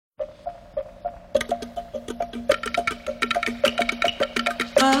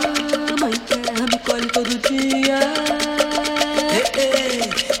A mãe terra me colhe todo dia.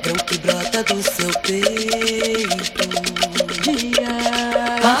 Grão que brota do seu peito. Dia,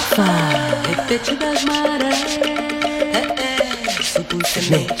 repete das marés. Suco,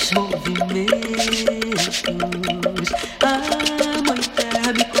 semente, movimentos. A mãe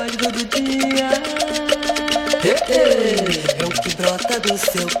terra me colhe todo dia. grão que brota do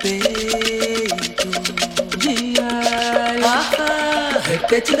seu peito. Dia,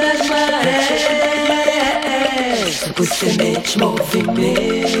 repete das marés. Suco, semente,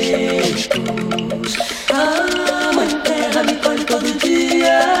 movimentos. A mãe terra me colhe todo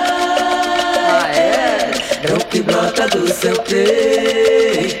dia. Grão que brota do seu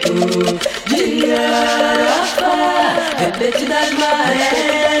peito. Dia, repete das marés.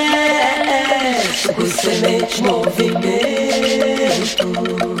 Suco, semente, movimentos.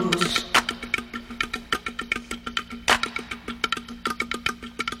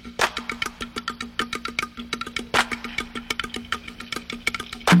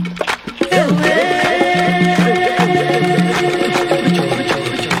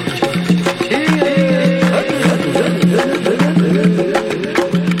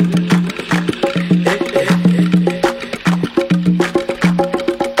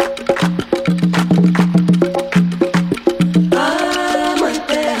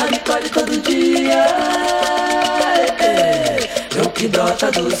 Que brota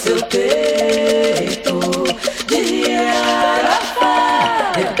do seu peito. Dia,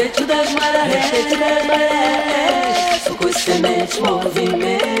 repete das marés. Sucos, sementes,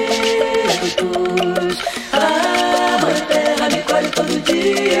 movimentos. A mãe terra me colhe todo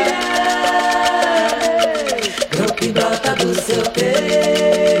dia. Grão que brota do seu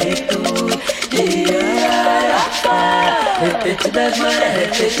peito. Dia, repete das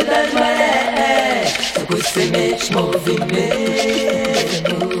marés. Sucos, sementes, movimentos.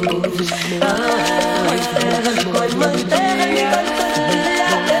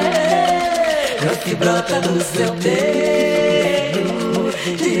 Grão que brota do seu peito.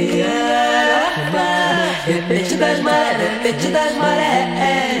 Repete das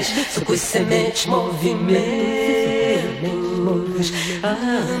marés. Sucos, sementes, movimentos. A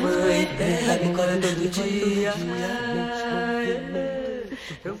mãe terra me colhe todo dia.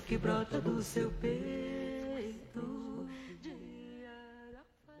 Grão que brota do seu peito.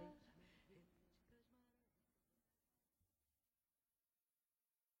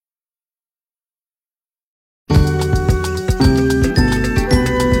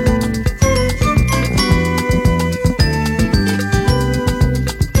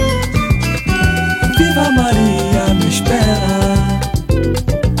 Viva Maria me espera,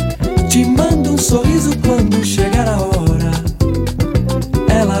 te mando um sorriso quando chegar a hora.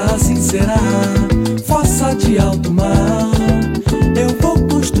 Ela assim será, fossa de alto mar. Eu vou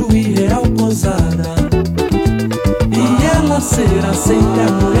construir real pousada, e ela será sempre a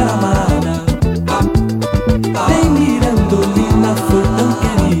mulher amada. Nem Mirandolina foi tão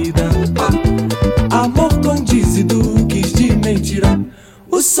querida, amor condiz e duques de mentira.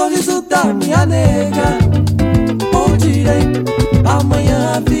 O sorriso da minha nega, onde irei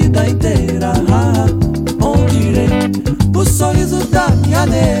amanhã a vida inteira? Onde irei? O sorriso da minha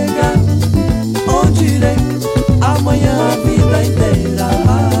nega, onde irei amanhã a vida inteira?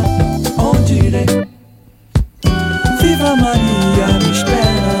 Onde irei? Viva Maria me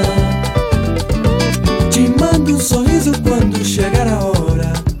espera, te mando um sorriso quando chegar a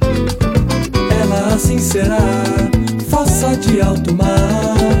hora. Ela assim será, fossa de alto mar.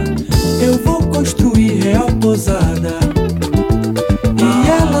 Eu vou construir real pousada, e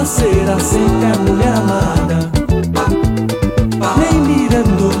ela será sempre a mulher amada. Nem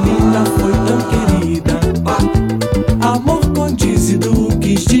Mirandolina foi tão querida, amor condiz e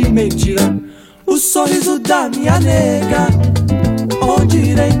duques de mentira. O sorriso da minha nega, onde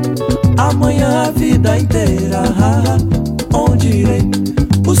irei amanhã a vida inteira? Onde irei?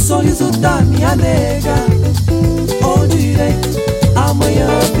 O sorriso da minha nega, onde irei amanhã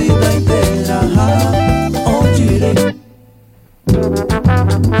a vida inteira? Onde irei?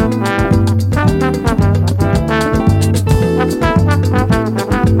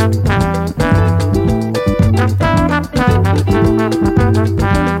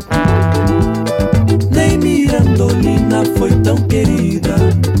 Nem Mirandolina foi tão querida,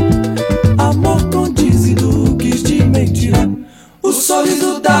 amor condiz e duques de mentira. O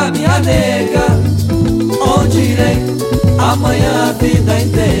sorriso da minha nega, onde irei amanhã a vida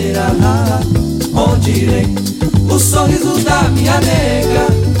inteira? Onde irei? O sorriso da minha nega,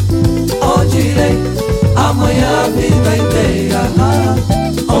 onde irei amanhã a vida inteira?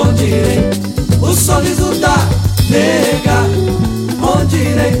 Onde irei? O sorriso da nega, onde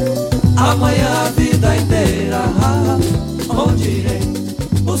irei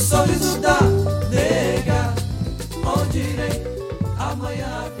amanhã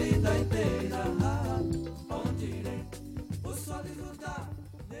a vida inteira. Onde irei? O sorriso da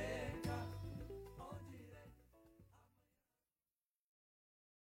nega. Onde irei?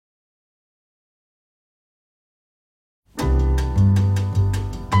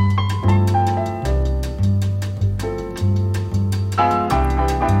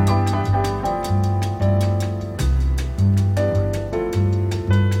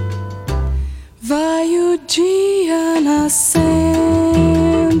 Vai o dia nascendo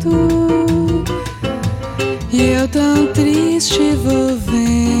e eu tão triste vou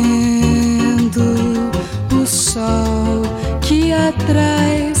vendo o sol que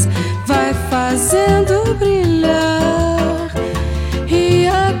atrás vai fazendo brilhar e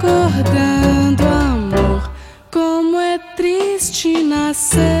acordando, amor, como é triste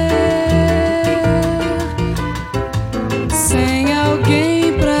nascer sem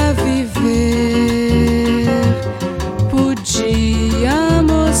alguém pra viver. Podia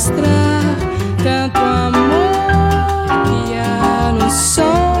mostrar tanto amor que há no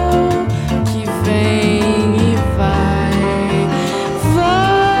sol que vem e vai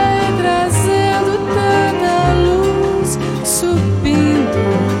trazendo tanta luz, subindo,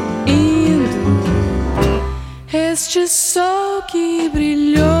 indo. Este sol que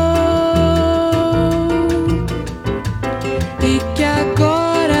brilhou e que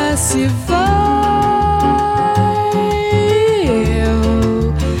agora se vai,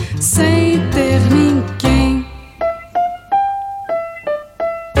 eu sem ter ninguém.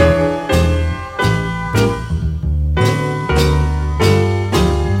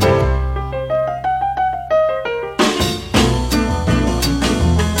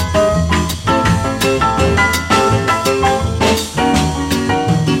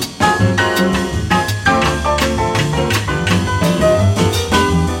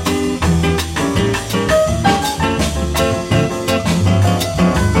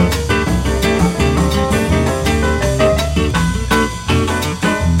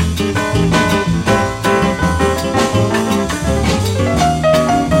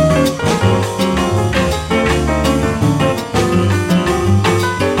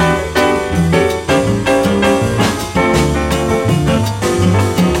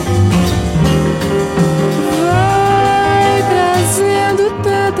 Vai trazendo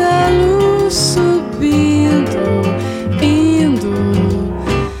tanta luz, subindo, indo.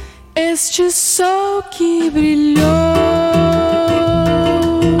 Este sol que brilhou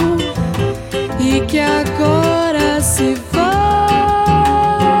e que agora se vai,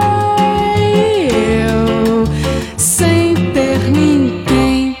 eu sem ter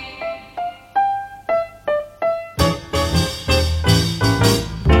ninguém.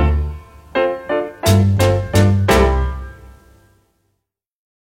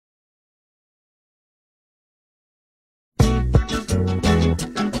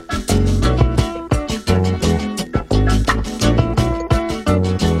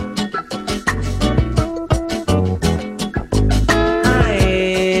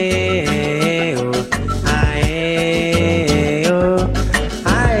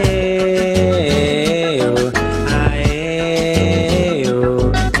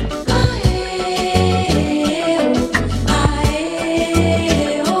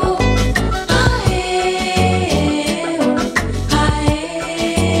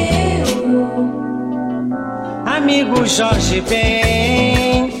 Amigo Jorge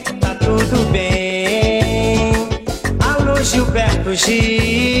Ben, tá tudo bem. Alô Gilberto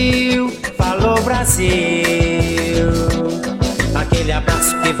Gil, falou Brasil. Aquele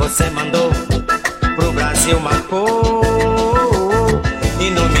abraço que você mandou pro Brasil marcou. E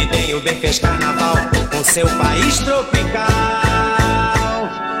no Me Dei o Bem fez carnaval com seu país tropical.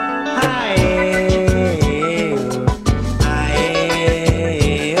 Aê, aê,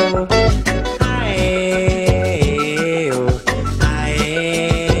 aê, aê,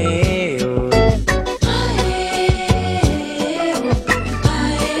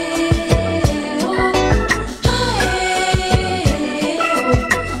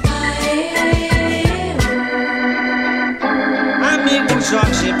 amigo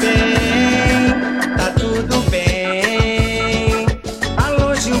Jorge Ben, tá tudo bem.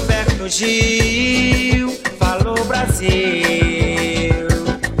 Alô Gilberto Gil, falou Brasil.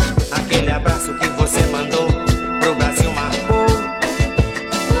 Aquele abraço que você mandou pro Brasil marcou.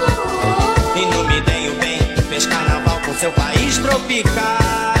 E no Me Dei o Bem fez carnaval com seu país tropical.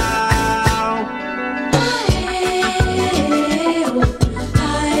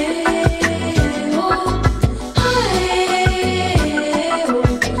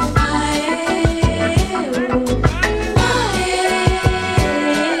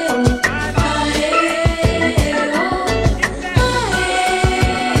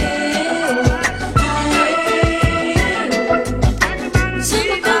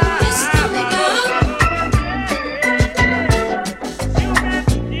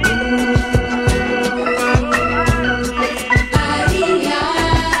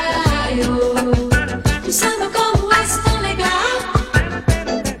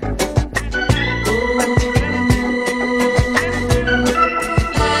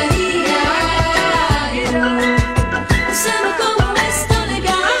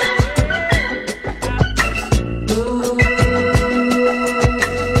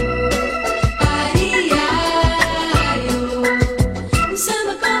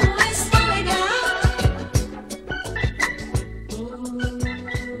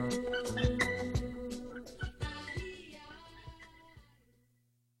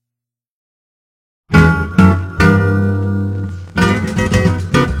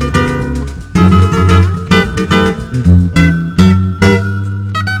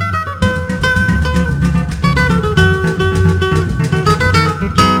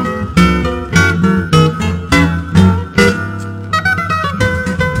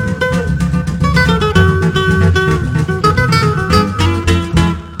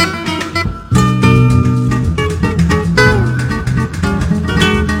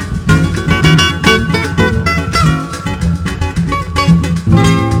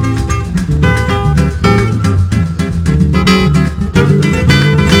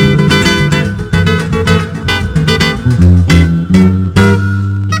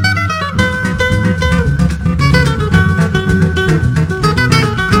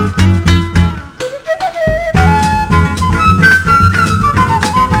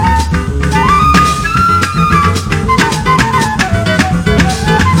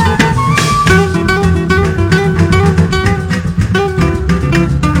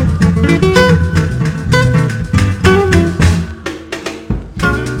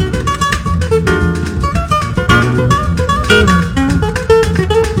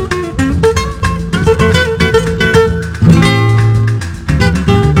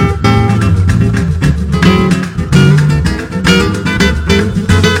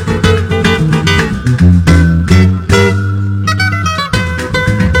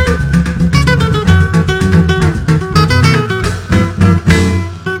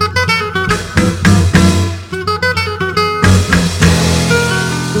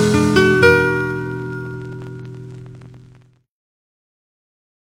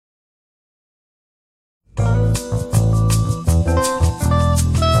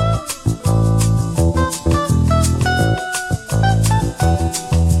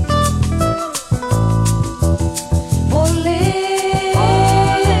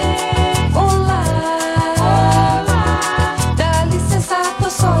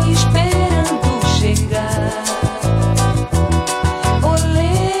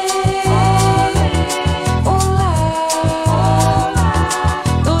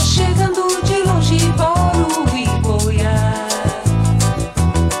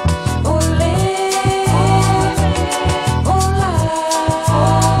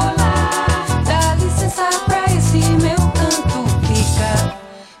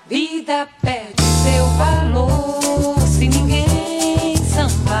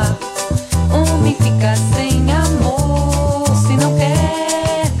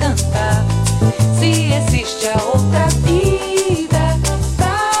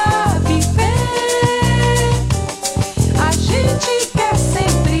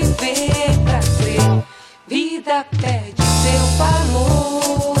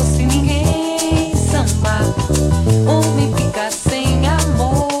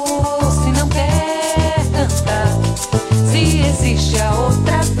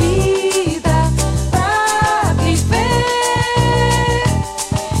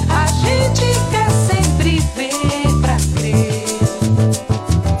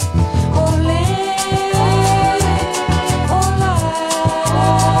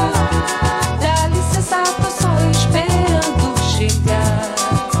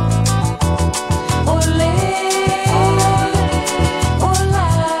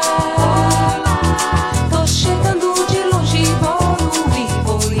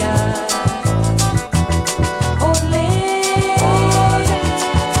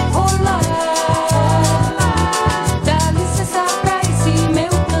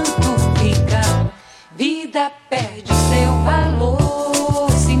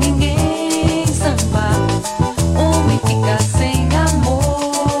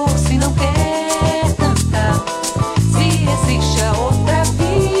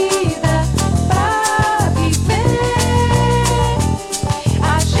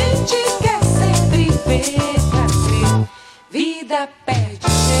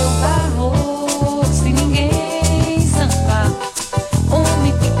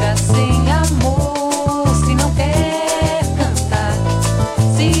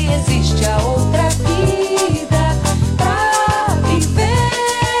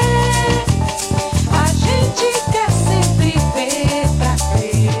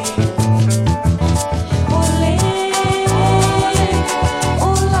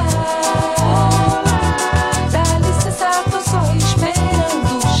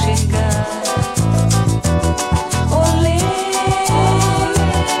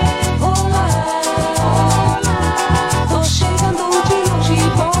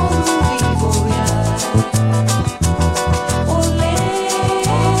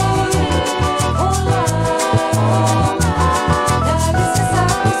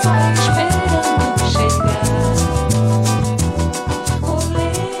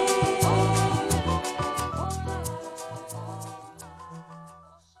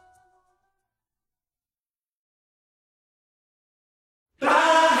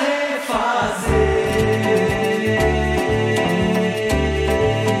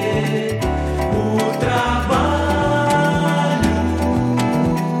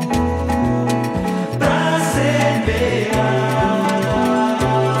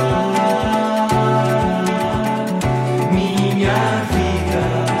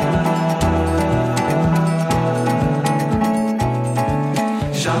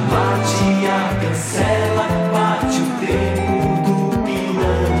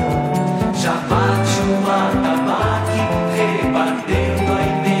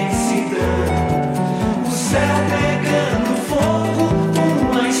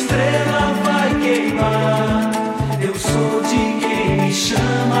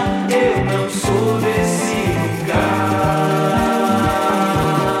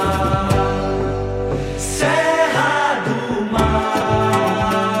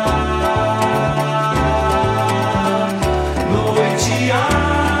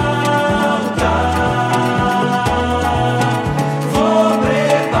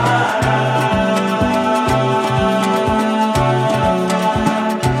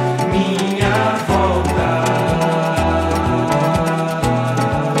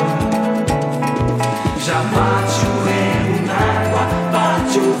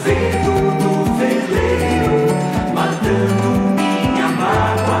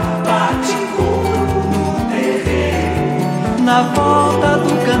 Na volta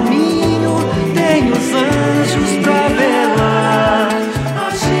do caminho tem os anjos pra velar. A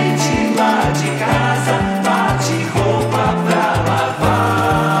gente lá de casa bate roupa pra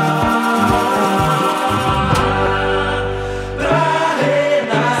lavar, pra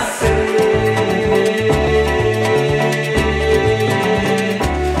renascer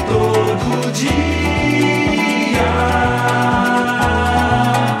todo dia,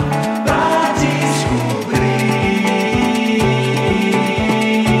 pra descobrir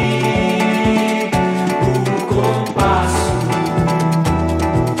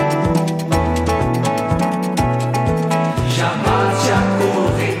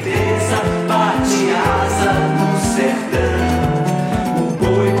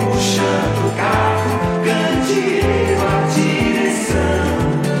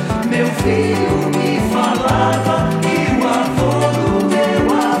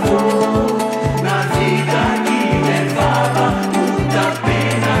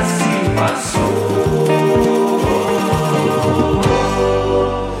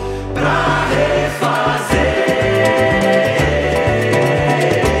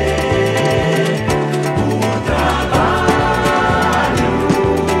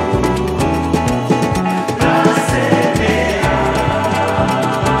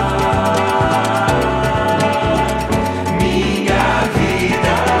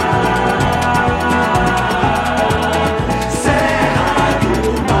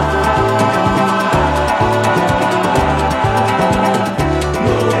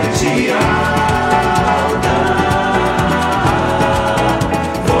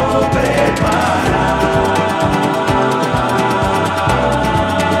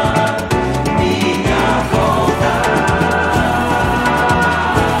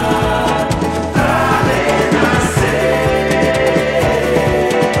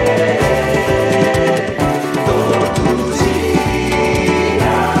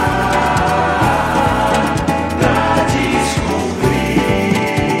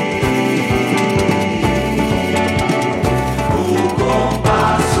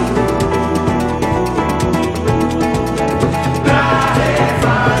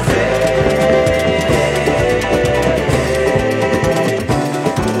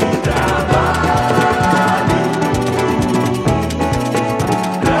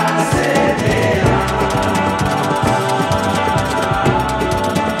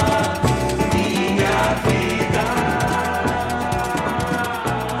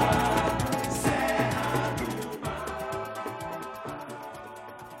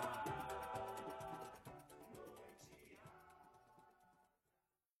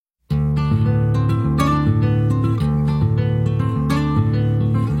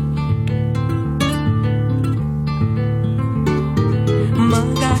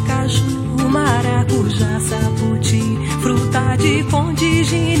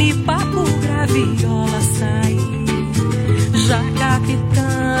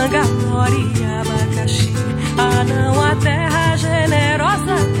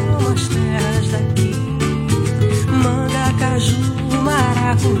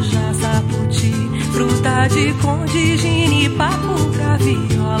de Conde, ginipapo pra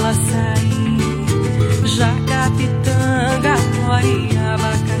viola sair. Jacapitanga, Cori,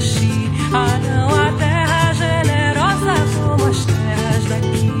 abacaxi. Ah não, a terra generosa como as terras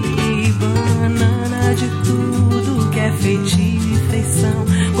daqui. Banana de tudo que é feitio e feição.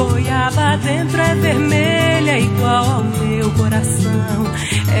 Goiaba dentro é vermelha igual ao meu coração.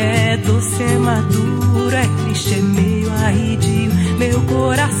 É doce, é maduro, é triste, é meio arredio. Meu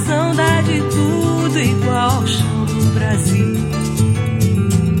coração dá de tudo igual ao chão do Brasil.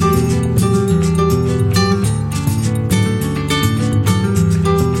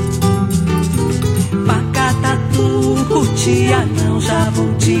 Pacatatu, cutia, não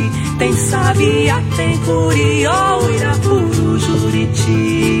jabuti. Tem sabia, tem curió, irapuru,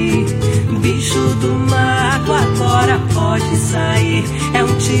 juriti. Bicho do mato agora pode sair. É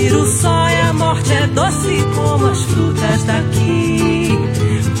um tiro só e a morte é doce como as frutas daqui.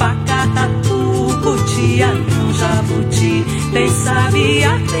 Pacatatu, cutia, não jabuti. Tem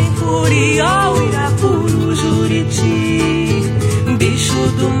sabia, tem curió, irapuru, juriti. Bicho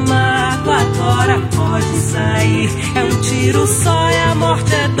do mato agora pode sair. É um tiro só e a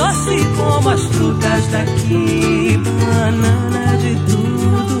morte é doce como as frutas daqui. Banana de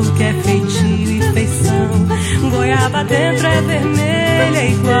tudo que é feitio e feição. Goiaba dentro é vermelha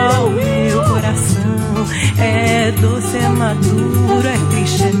igual ao meu coração. É doce, é maduro, é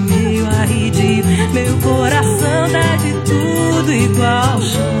triste, é meio arredio. Meu coração dá de tudo igual ao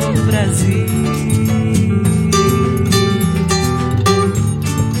chão do Brasil.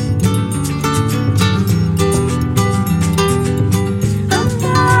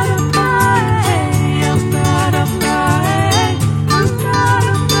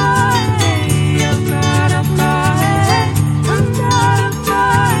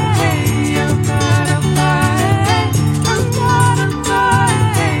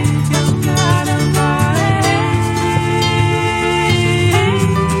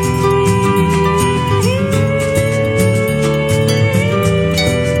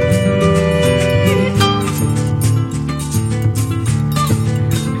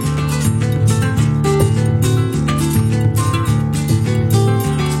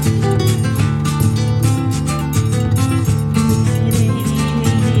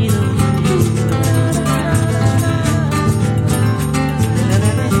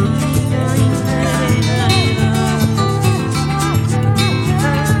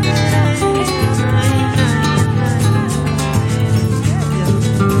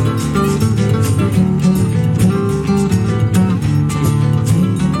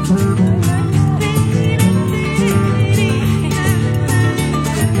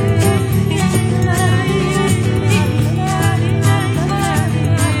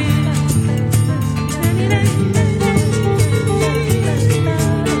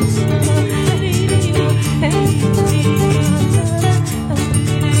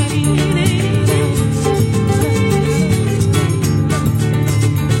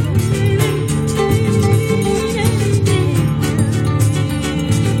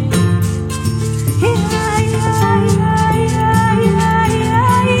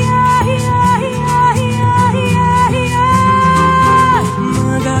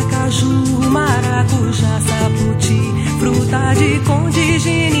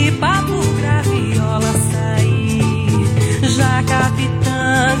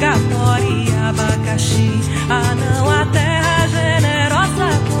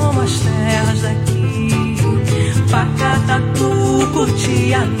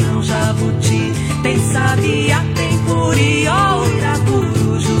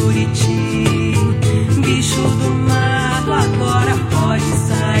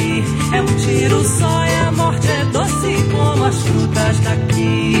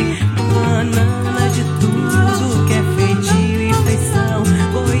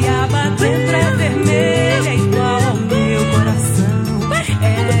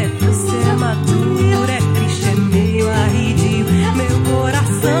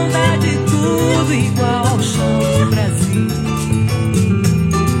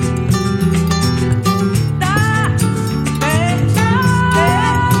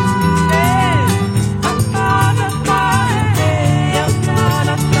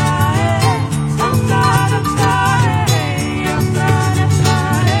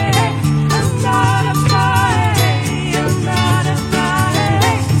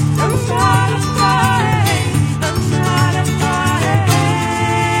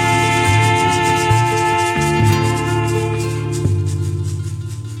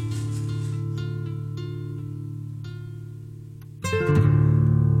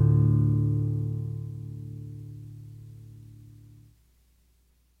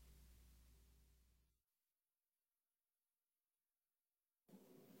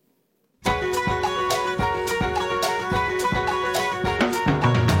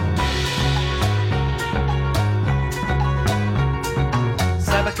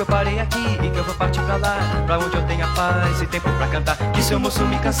 que eu parei aqui e que eu vou partir pra lá, pra onde eu tenha paz e tempo pra cantar. Que seu moço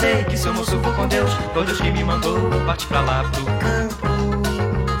me cansei, que seu moço vou com Deus, foi Deus que me mandou partir pra lá pro campo.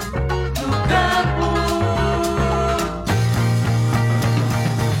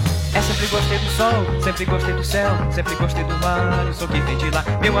 Sempre gostei do sol, sempre gostei do céu, sempre gostei do mar, eu sou quem vem de lá.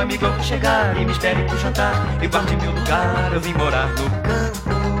 Meu amigo, eu vou chegar e me espere pro jantar, e guarde meu lugar, eu vim morar no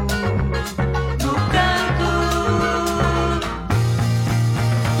campo. No campo.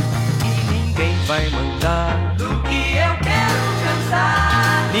 E ninguém vai mandar do que eu quero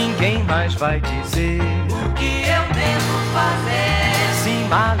cantar, ninguém mais vai dizer o que eu devo fazer. Se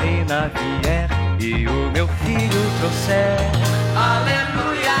Malena vier e o meu filho trouxer,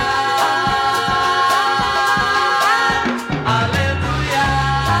 aleluia.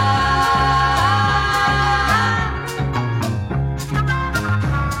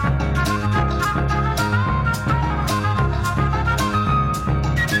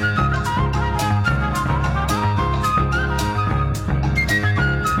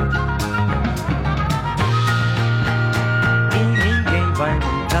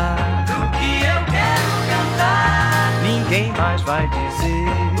 Vai dizer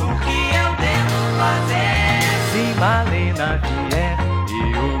o que eu devo fazer. Se Malena vier e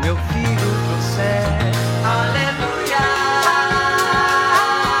o meu filho trouxer, aleluia,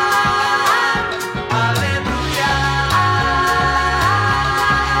 aleluia,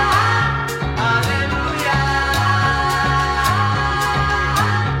 aleluia,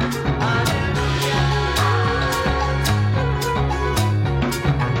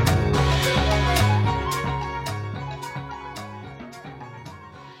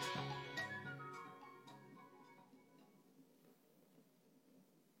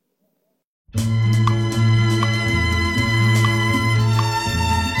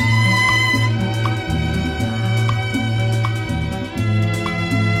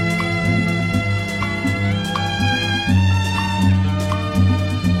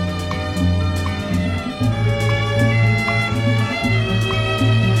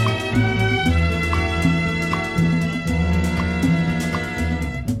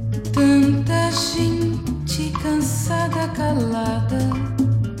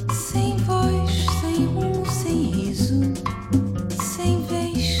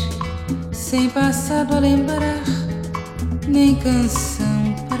 sem passado a lembrar, nem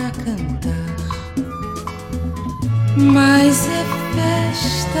canção para cantar. Mas é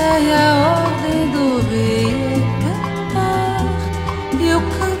festa e a ordem do rei é cantar. E eu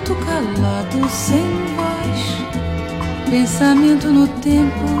canto calado, sem voz, pensamento no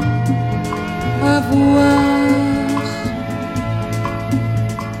tempo a voar.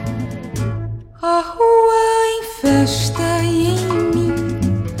 A rua em festa e em mim,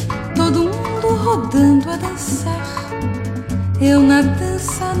 todo mundo rodando a dançar. Eu na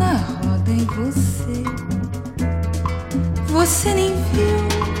dança, na roda em você. Você nem viu,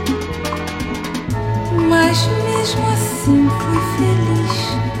 mas mesmo assim fui feliz.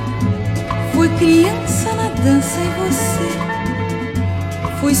 Fui criança na dança em você.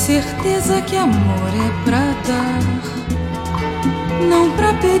 Fui certeza que amor é pra dar, não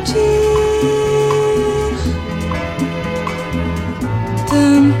pra pedir.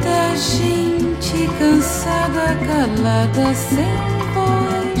 Tanta gente cansada, calada, sem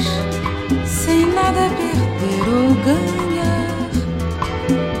voz, sem nada perder ou ganhar,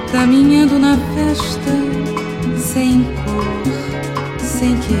 caminhando na festa, sem cor,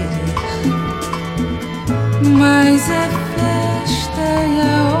 sem querer. Mas é festa e a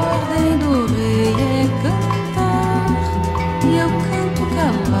ordem do rei é cantar. E eu canto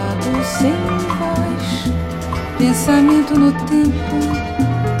calado, sem voz, pensamento no tempo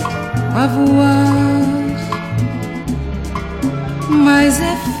a voar. Mas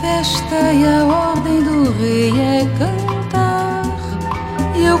é festa e a ordem do rei é cantar.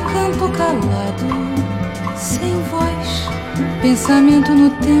 E eu canto calado, sem voz, pensamento no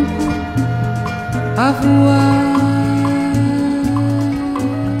tempo a voar.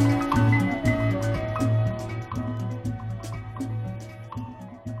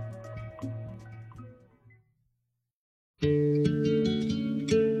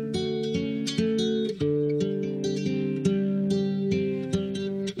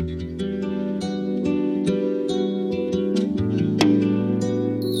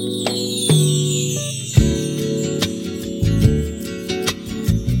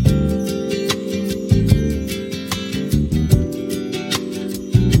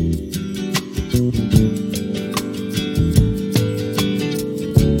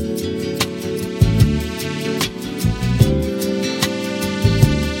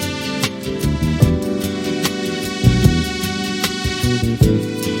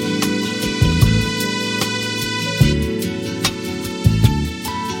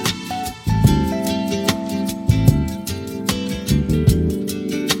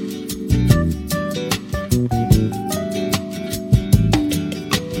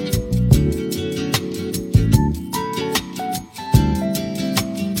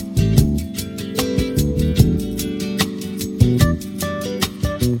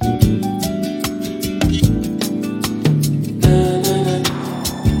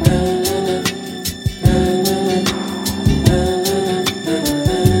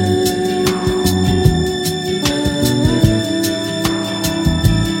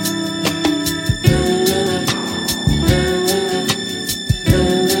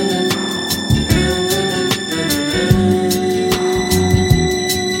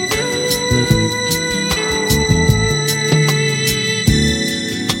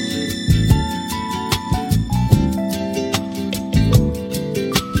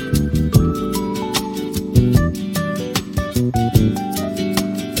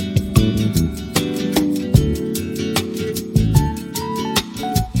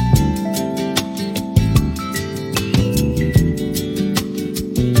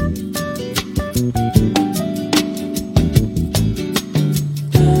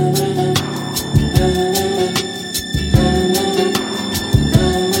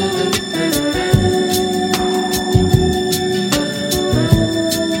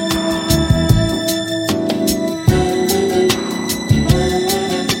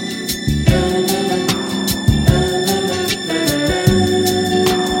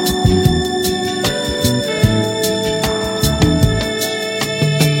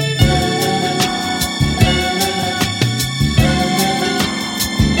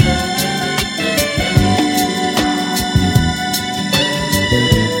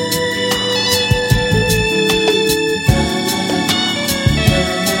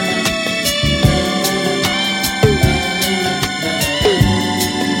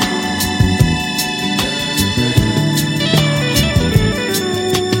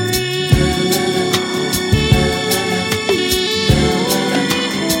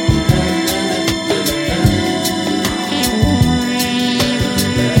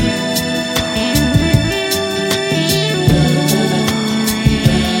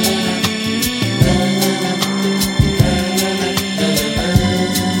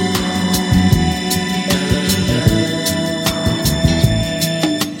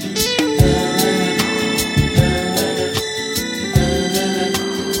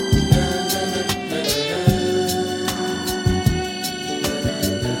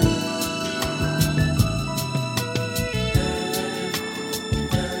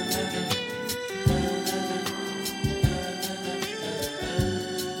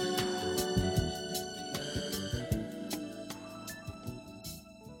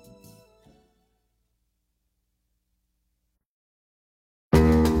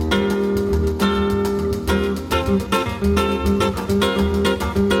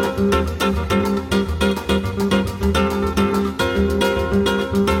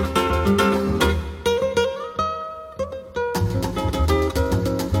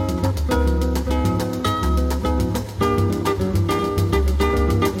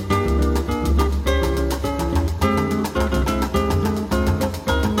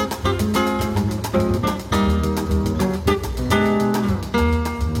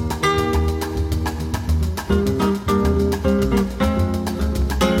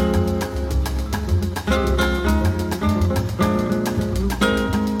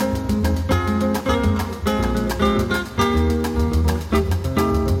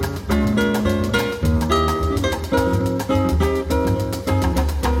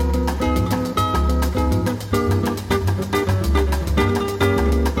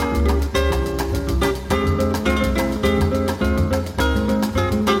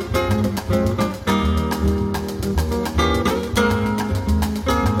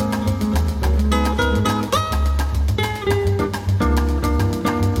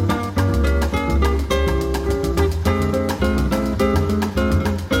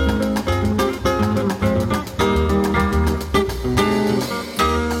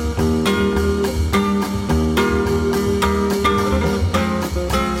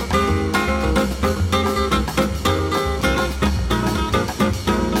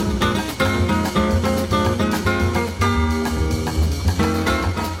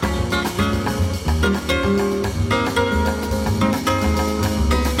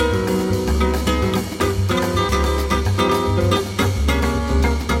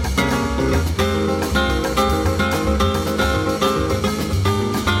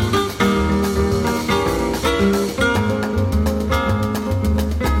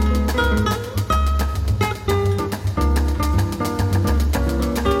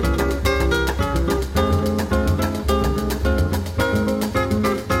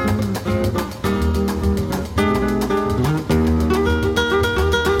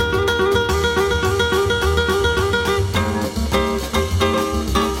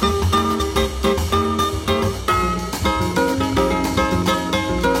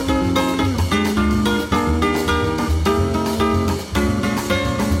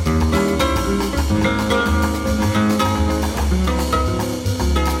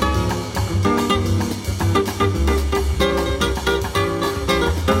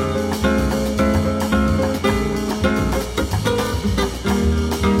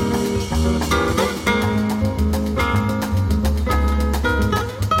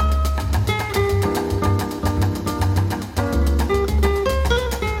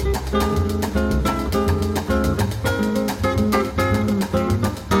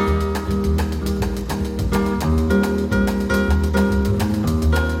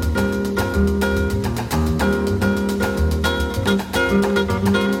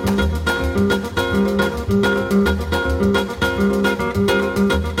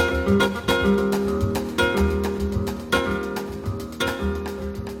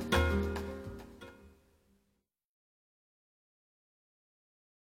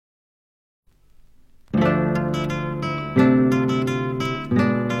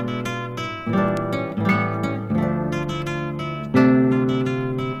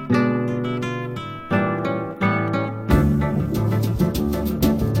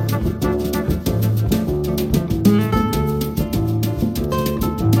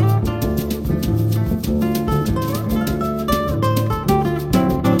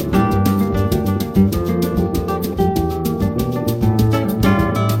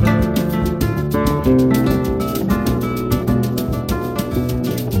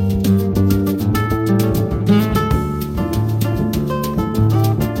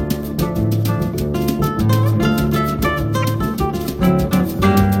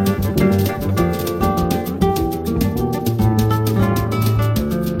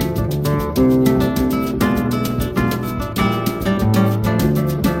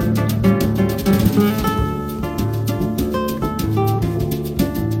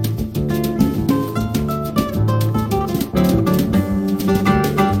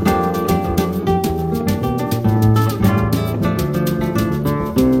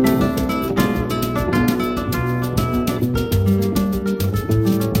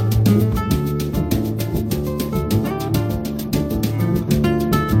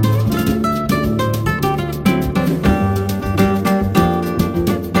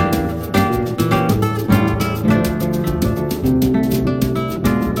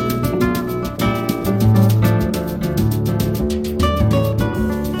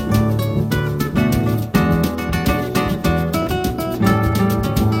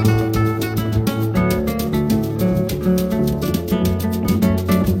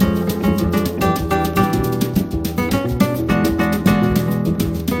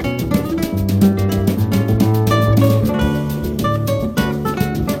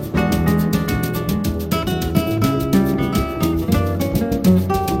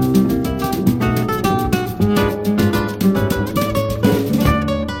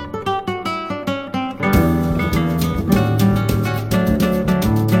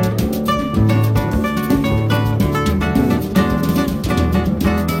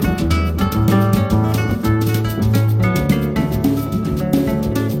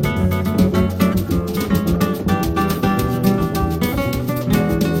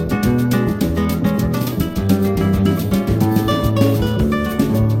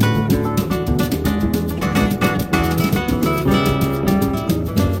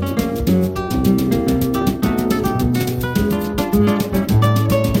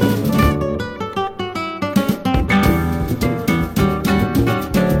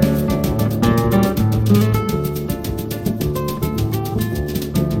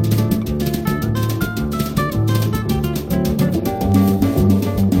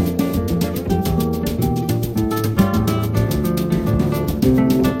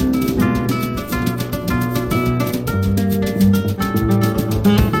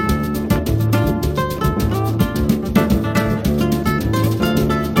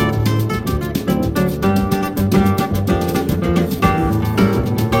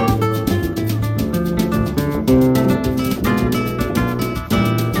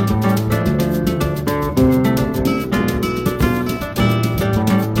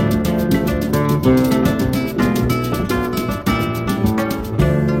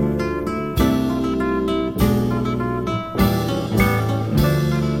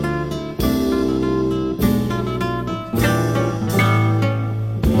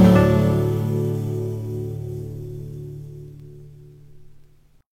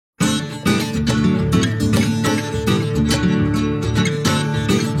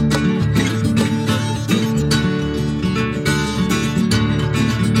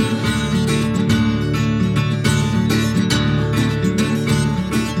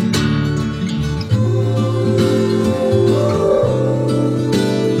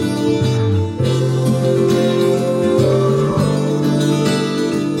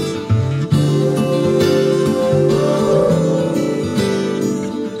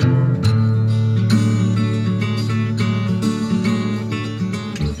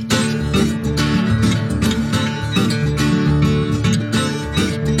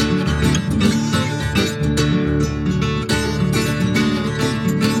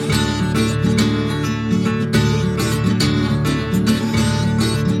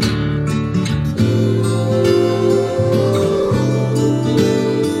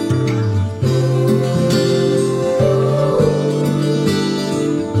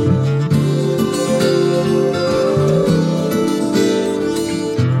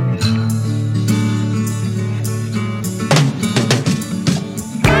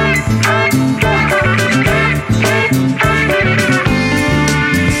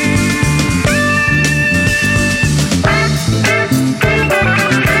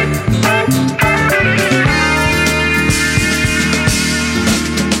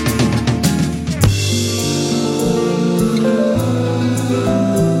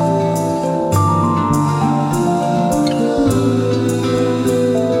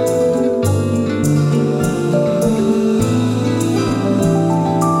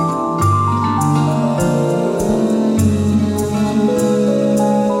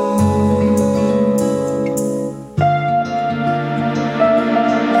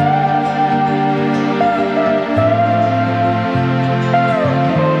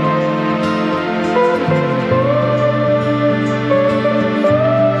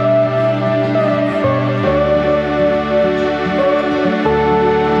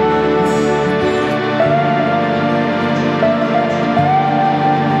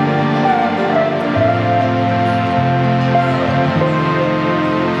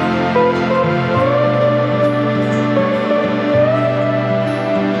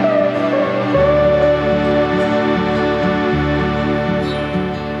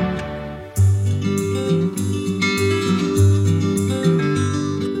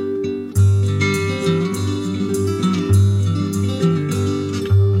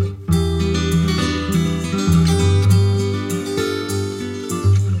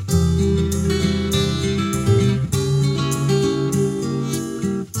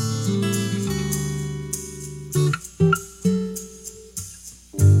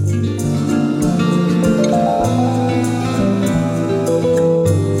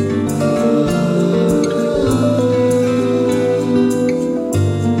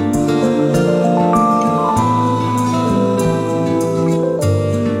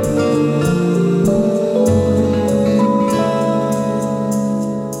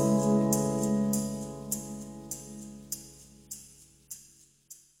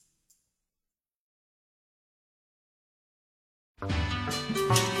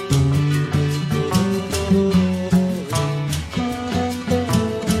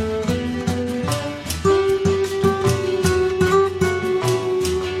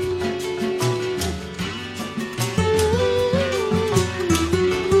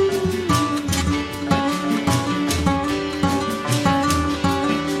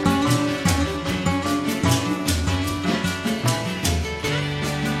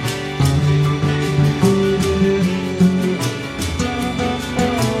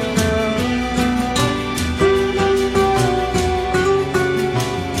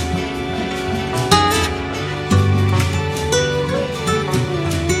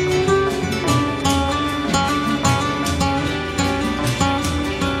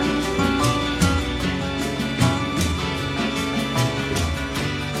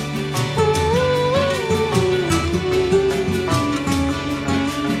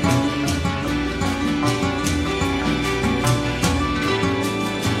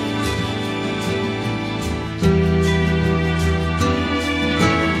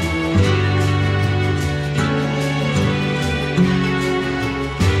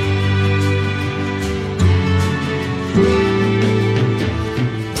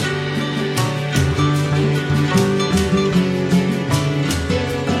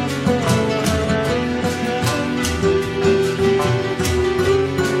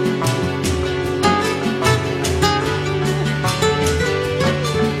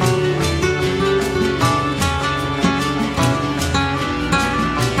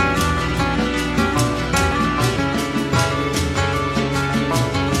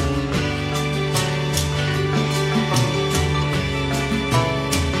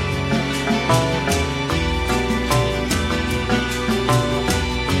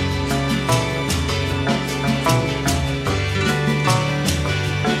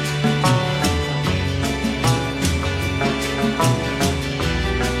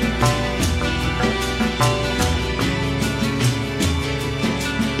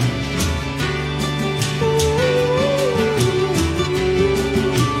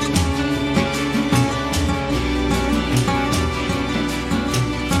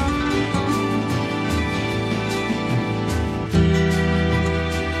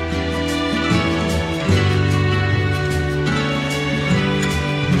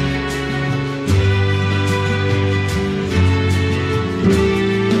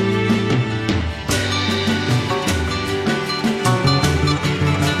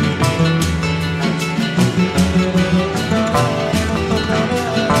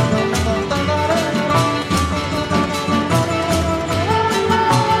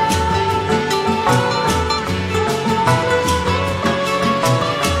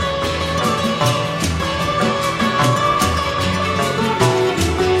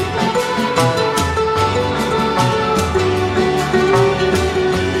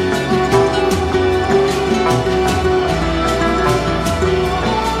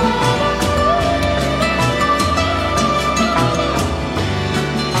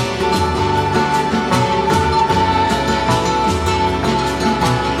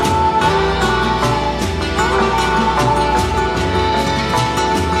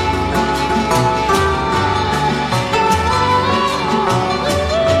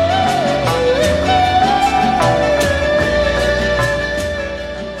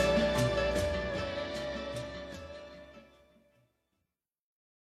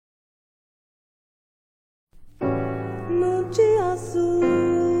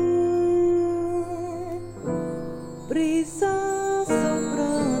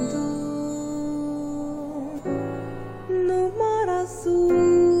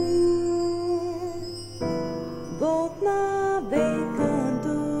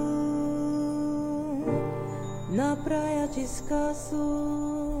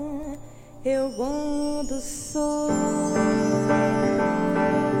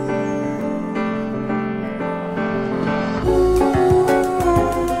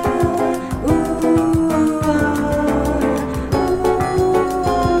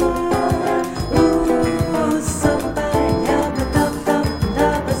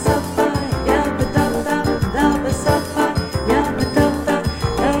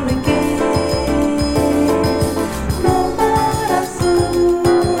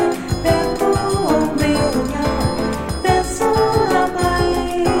 Penso na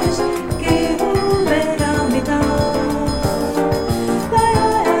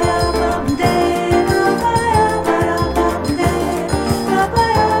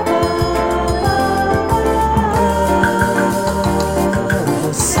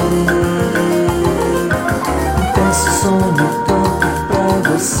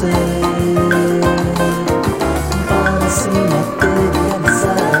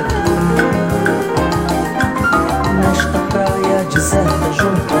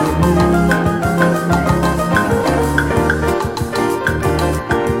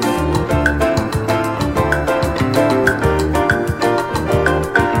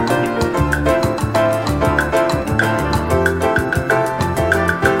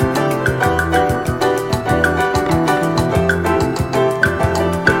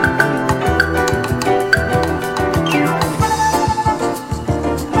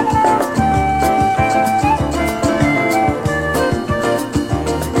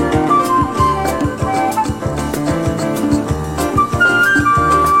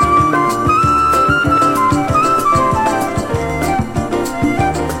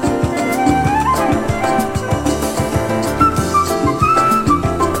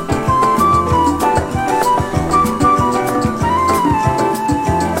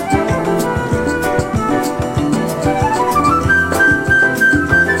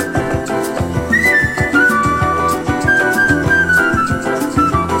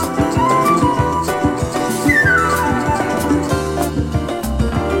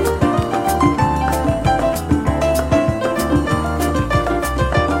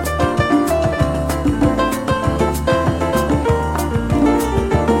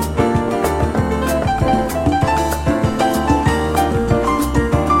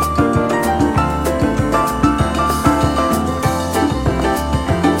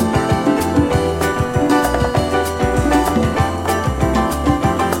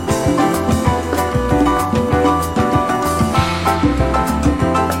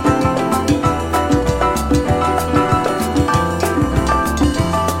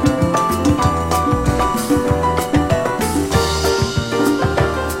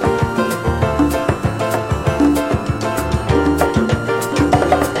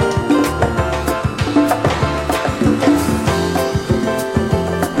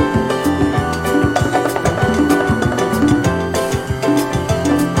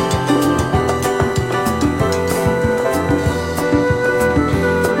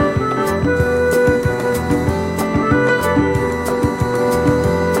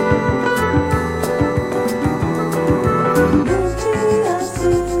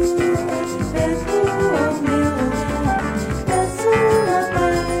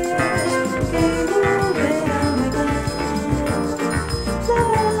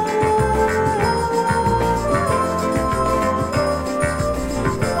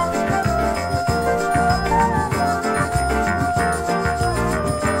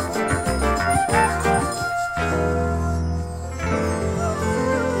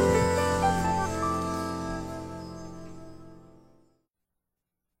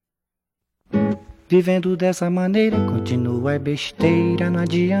Vivendo dessa maneira, continua é besteira, não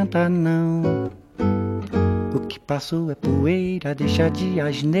adianta não. O que passou é poeira, deixa de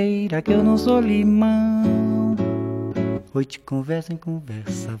asneira que eu não sou limão. Oi, de conversa em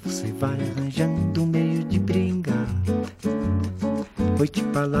conversa, você vai arranjando um meio de brigar. Oi, de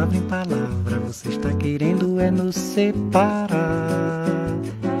palavra em palavra, você está querendo é nos separar.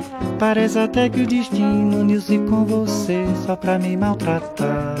 Parece até que o destino uniu-se com você só pra me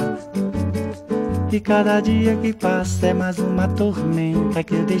maltratar. E cada dia que passa é mais uma tormenta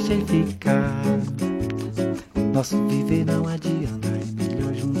que eu deixei ficar. Nosso viver não adianta, é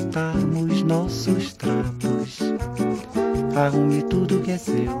melhor juntarmos nossos trapos. Arrume tudo que é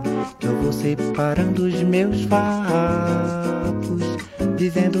seu, que eu vou separando os meus farrapos.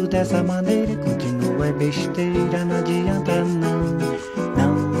 Vivendo dessa maneira, continua é besteira, não adianta não.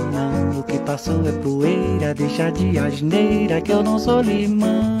 Não, não, o que passou é poeira, deixa de asneira que eu não sou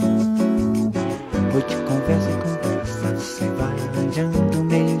limão. Hoje de conversa em conversa, você vai arranjando um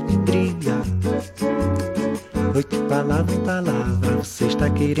meio de brigar. Hoje de palavra em palavra, você está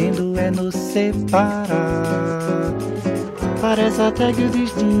querendo é nos separar. Parece até que o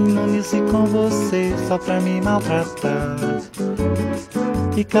destino uniu-se com você só pra me maltratar.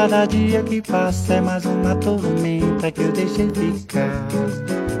 E cada dia que passa é mais uma tormenta que eu deixei ficar.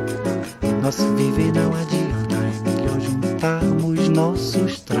 Nosso viver não adianta, é melhor juntarmos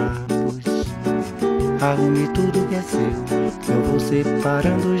nossos trapos. Arrume tudo que é seu, eu vou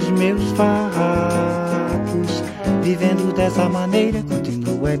separando os meus farrapos. Vivendo dessa maneira,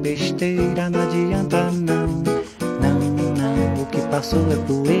 continua é besteira, não adianta não. Não, não, o que passou é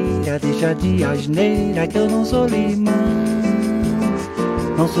poeira, deixa de asneira que eu não sou limão.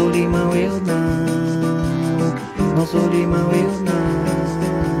 Não sou limão eu não. Não sou limão eu não.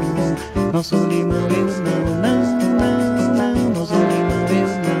 Não sou limão eu não. Não, não, não, não sou limão eu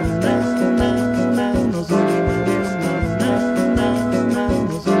não. Não, não, não, não sou limão eu não. Não, não, não,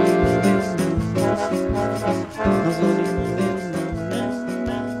 não sou limão eu não. Não sou limão eu não. Não,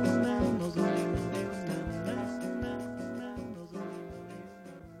 não, não, não sou limão eu não.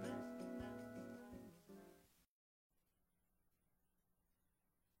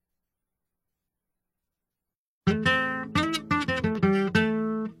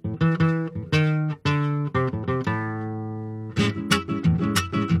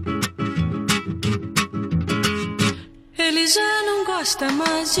 Ele já não gosta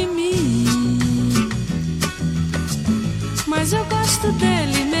mais de mim, mas eu gosto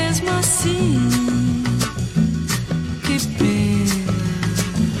dele mesmo assim. Que pena,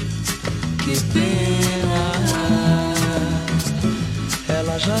 que pena.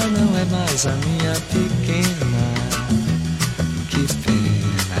 Ela já não é mais a minha pequena. Que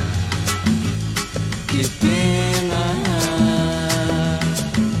pena, que pena.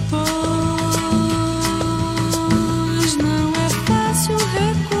 Pois não é fácil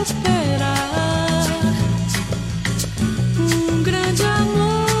recuperar um grande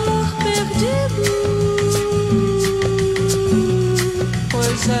amor perdido.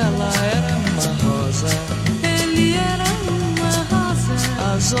 Pois ela era uma rosa, Ele era uma rosa,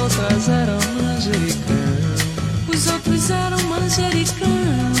 as outras eram manjericão. os outros eram manjericão.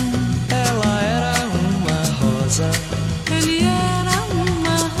 Ela era uma rosa, Ele era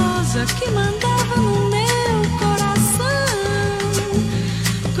uma rosa que mandava no meu coração,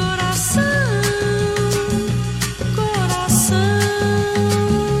 coração, coração.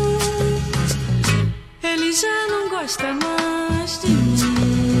 Ele já não gosta mais de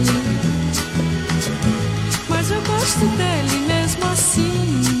mim, mas eu gosto dele mesmo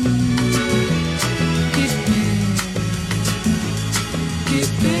assim. Que pena, que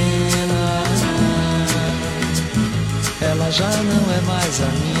pena. Ela já não é mais a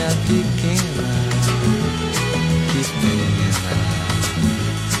minha pequena. Que pena,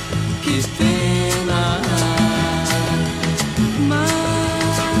 que pena. mas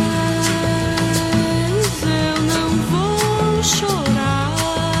eu não vou chorar.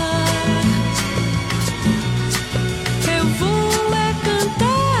 Eu vou é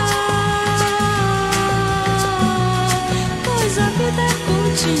cantar, pois a vida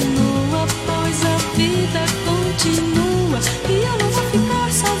continua, pois a vida continua. E eu não vou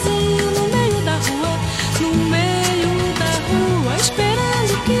ficar sozinho no meio da rua, no meio da rua,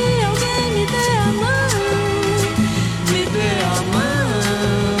 esperando que alguém me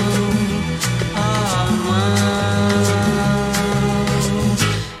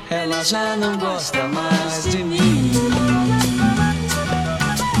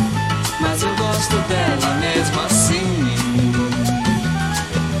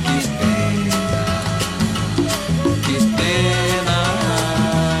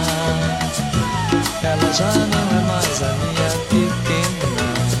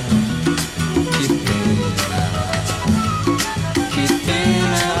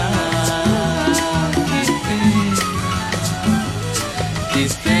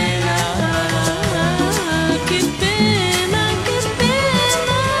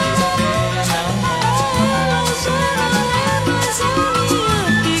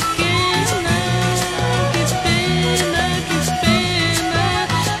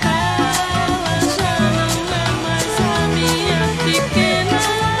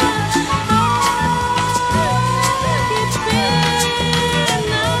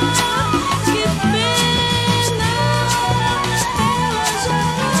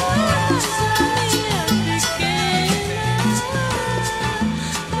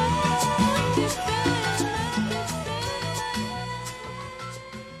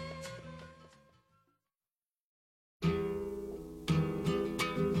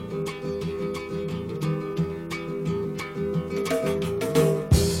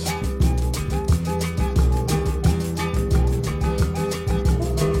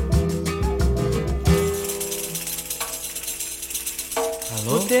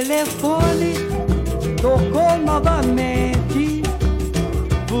telefone tocou novamente.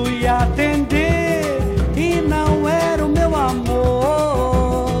 Fui atender e não era o meu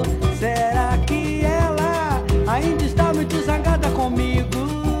amor. Será que ela ainda está muito zangada comigo?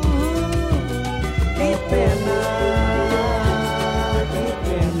 Que pena, que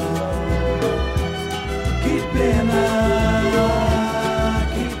pena, que pena,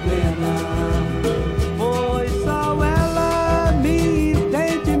 que pena. Pois só ela me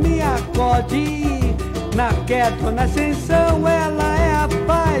entende, me acode. Na queda ou na ascensão, ela é a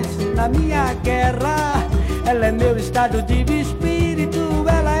paz na minha guerra. Ela é meu estado de espírito,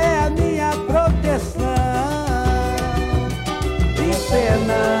 ela é a minha proteção. Que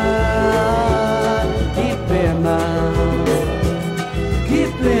pena, que pena, que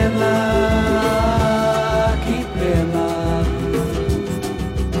pena, que pena.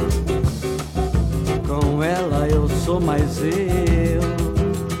 Com ela eu sou mais eu.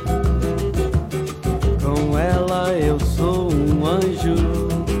 Com ela eu sou um anjo.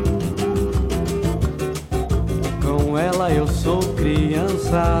 Com ela eu sou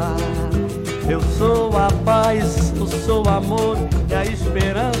criança. Eu sou a paz, eu sou o amor e a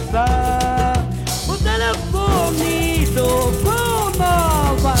esperança. O telefone tocou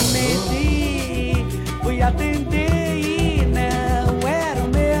novamente. Fui atender e não era o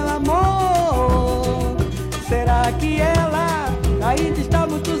meu amor. Será que ela ainda está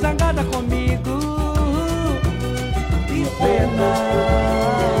muito zangada comigo? Que pena,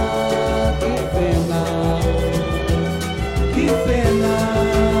 que pena, que pena,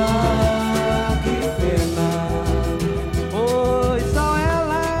 que pena. Pois só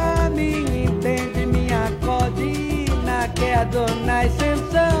ela me entende, me acode na queda ou na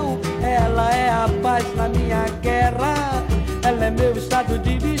ascensão. Ela é a paz na minha guerra. Ela é meu estado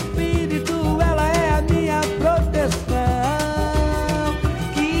de espírito, ela é a minha proteção.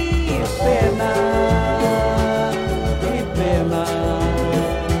 Que pena, que pena,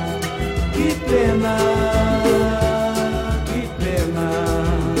 que pena, que pena.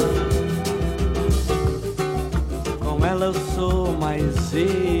 Com ela eu sou mais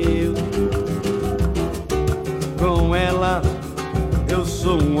eu. Com ela eu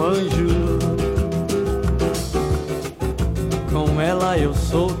sou um anjo. Com ela eu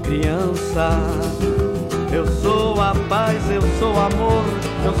sou criança. Eu sou a paz, eu sou o amor,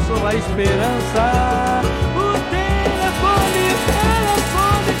 eu sou a esperança. O telefone,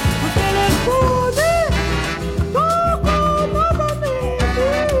 o telefone tocou novamente.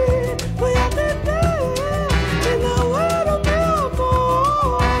 Fui atender e não era o meu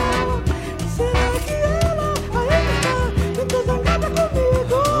amor. Será que ela ainda está muito zangada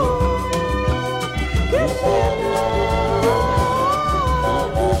comigo? Que pena,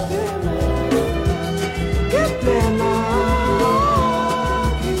 que pena, que pena,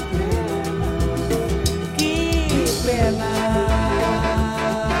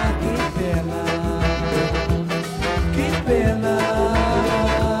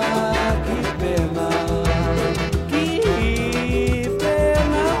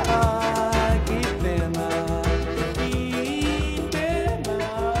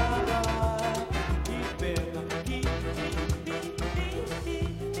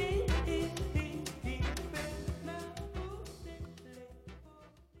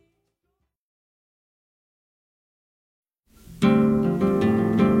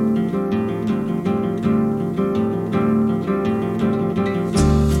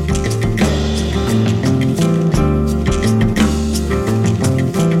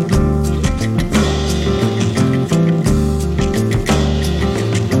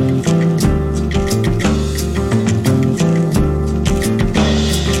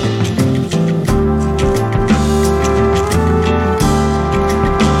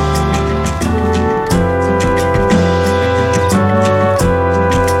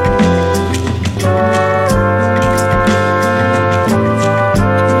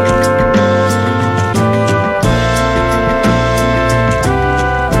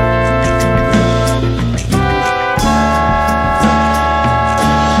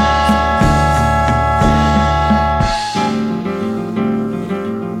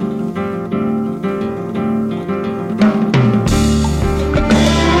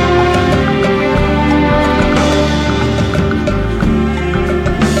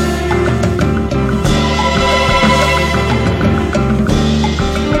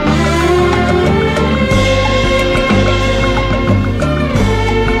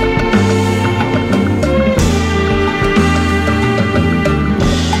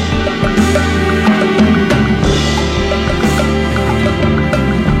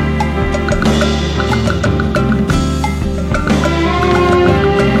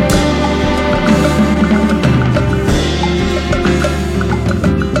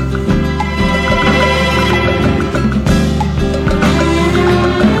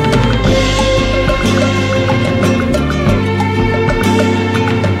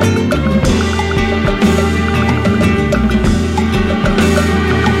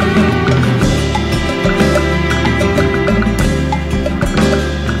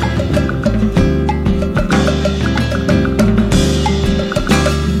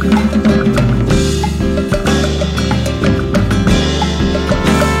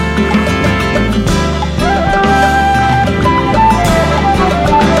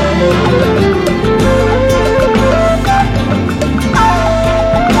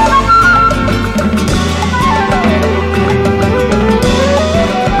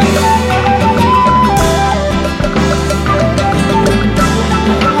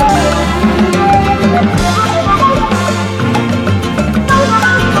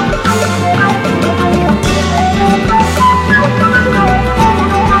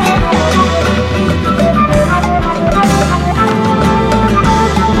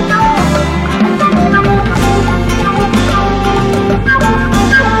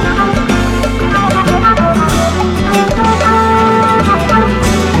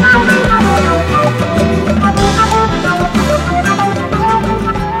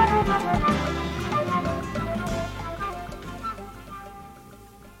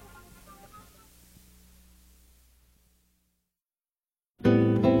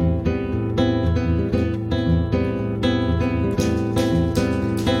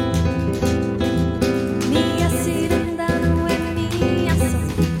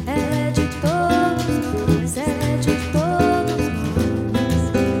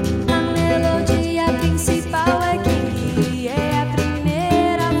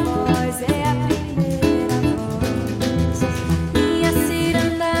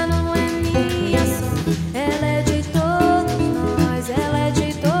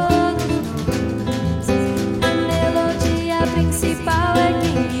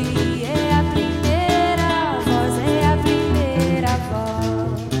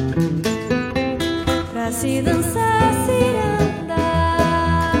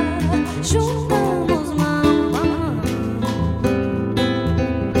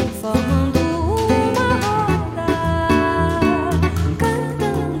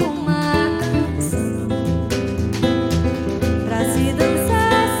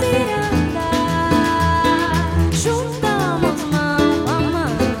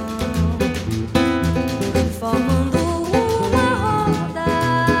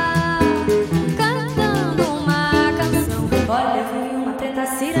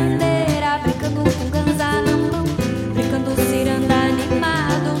 cirandeira, brincando com ganza na mão, brincando ciranda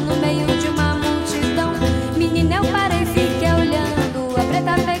animado no meio de uma multidão. Menina, eu parei, fiquei olhando, a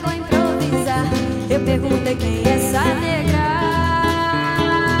preta pegou a improvisar. Eu perguntei quem é essa negra,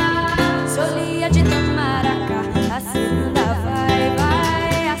 solia de tamaracá. A ciranda vai,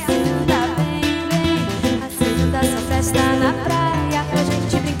 vai, a ciranda vem, vem. A ciranda só festa na praia pra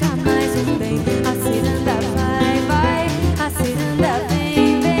gente brincar mais um bem. A ciranda vai, vai, a ciranda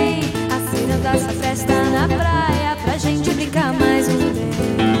vem, vem. A ciranda só festa na praia pra gente brincar mais um bem.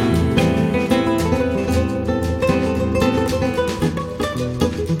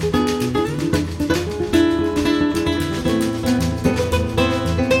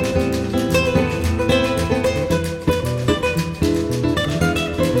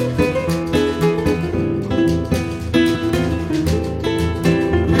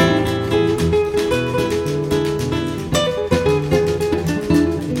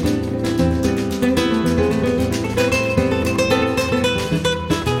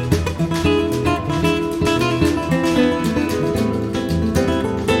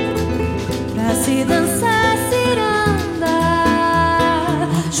 Pra se dançar ciranda,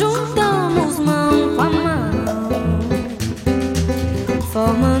 juntamos mão com a mão,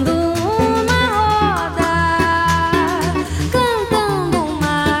 formando uma roda, cantando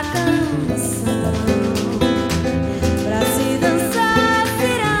uma canção. Pra se dançar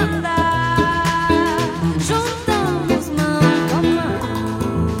ciranda, juntamos mão com a mão,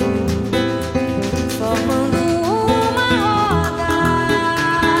 formando uma roda,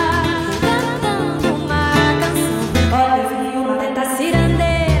 cantando uma canção. Olha, eu vi uma teta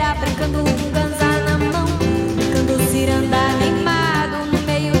cirandeira, brincando com ganza na mão, brincando ciranda animado no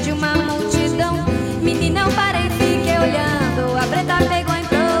meio de uma multidão. Menina, eu parei, fiquei olhando, a preta pegou a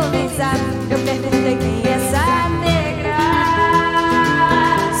improvisar. Eu perguntei quem é essa negra,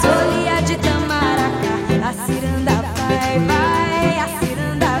 solia de tamaracá. A ciranda vai, vai, a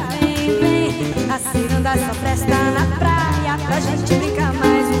ciranda vem, vem. A ciranda só presta na praia pra gente brincar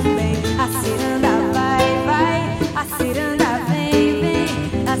mais um bem. A ciranda vai, vai, a ciranda vem, vem.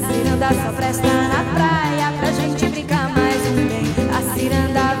 A ciranda só presta na praia pra gente brincar mais um bem. A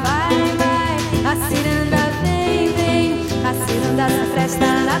ciranda vai, vai, a ciranda vem, vem. A ciranda só presta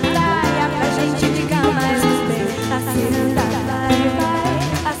na praia pra gente brincar mais um bem. A ciranda vai, vai,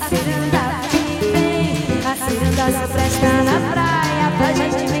 a ciranda vem, vem. A ciranda só presta na praia pra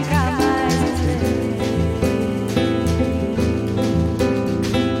gente brincar mais um bem.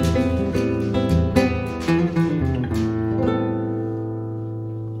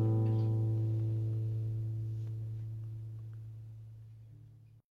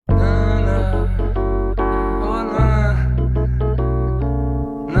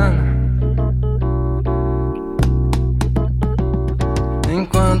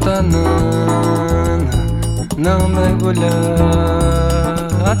 Enquanto a Nana não mergulhar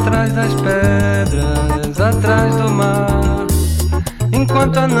atrás das pedras, atrás do mar.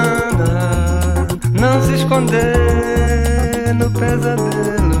 Enquanto a Nana não se esconder no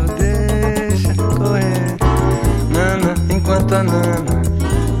pesadelo, deixa correr. Nana, enquanto a Nana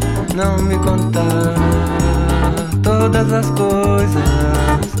não me contar todas as coisas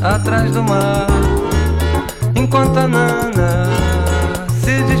atrás do mar. Enquanto a Nana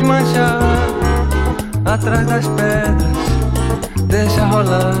se desmanchar atrás das pedras, deixa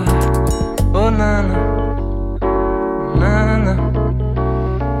rolar. Oh Nana, Nana,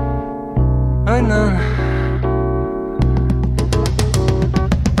 oi Nana.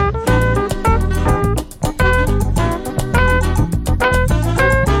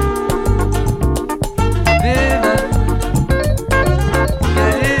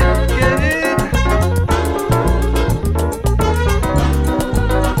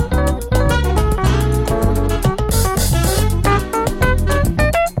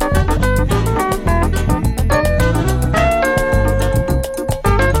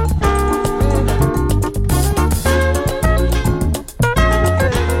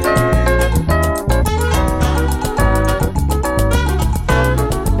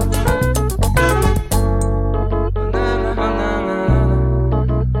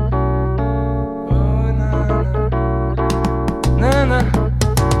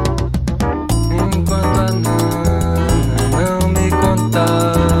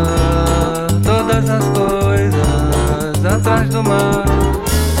 atrás do mar,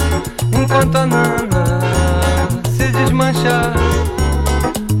 enquanto a Nana se desmanchar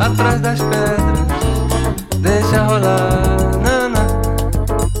atrás das pedras. Deixa rolar, Nana,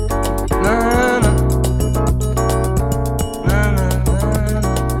 Nana, Nana, Nana.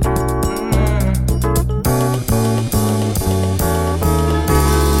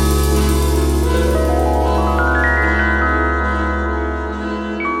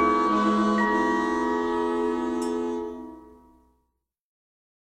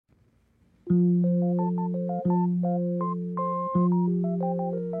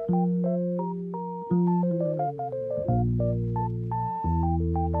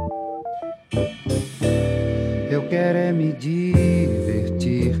 Eu quero é me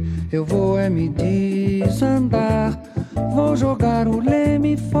divertir, eu vou é me desandar. Vou jogar o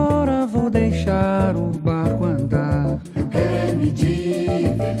leme fora, vou deixar o barco andar. Eu quero é me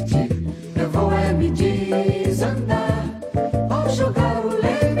divertir, eu vou é me desandar. Vou jogar o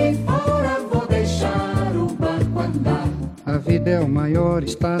leme fora, vou deixar o barco andar. A vida é o maior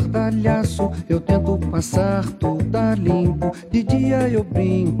estardalhaço, eu tento passar tudo a limpo. De dia eu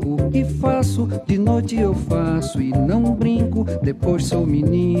brinco e faço, de noite eu faço e não brinco. Depois sou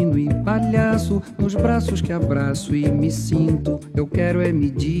menino e palhaço, nos braços que abraço e me sinto. Eu quero é me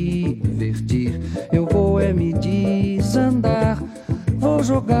divertir, eu vou é me desandar. Vou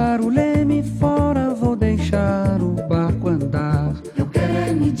jogar o leme fora, vou deixar o barco andar. Eu quero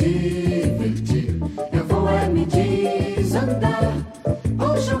é me divertir, eu vou é me desandar.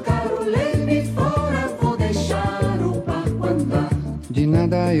 Vou jogar o leme fora, vou deixar o barco andar. De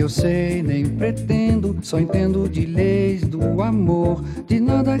nada eu sei, nem pretendo, só entendo de leis do amor. De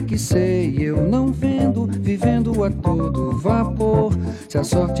nada que sei eu não vendo, vivendo a todo vapor. Se a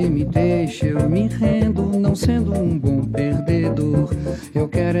sorte me deixa eu me rendo, não sendo um bom perdedor. Eu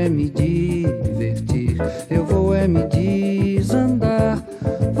quero é me divertir, eu vou é me desandar.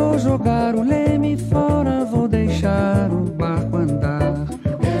 Vou jogar o leme fora, vou deixar o barco andar.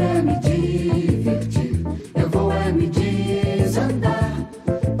 Eu quero é me divertir, eu vou é me desandar.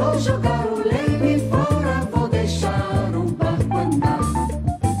 Vou jogar o leme fora, vou deixar o barco andar.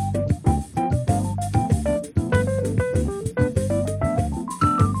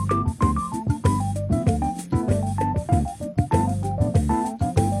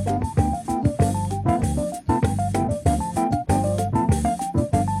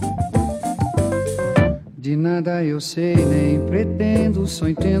 De nada eu sei, nem pretendo, só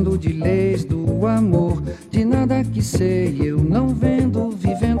entendo de leis do amor. De nada que sei eu não vendo,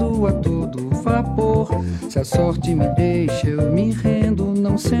 vivendo a todo vapor. Se a sorte me deixa eu me rendo,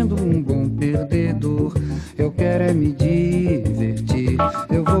 não sendo um bom perdedor. Eu quero é me divertir,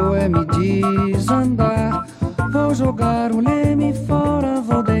 eu vou é me desandar. Vou jogar o leme fora,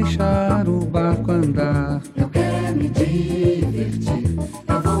 vou deixar o barco andar. Eu quero é me divertir,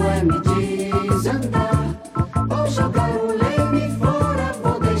 eu vou é me desandar. Vou jogar o leme fora,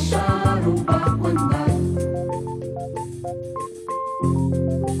 vou deixar o barco andar.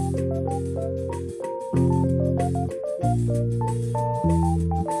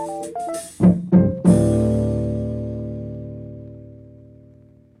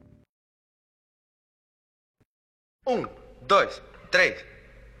 Um, dois, três.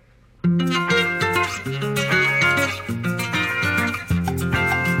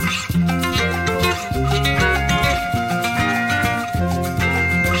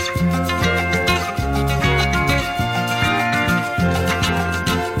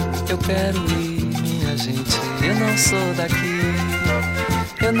 Eu quero ir, minha gente, eu não sou daqui,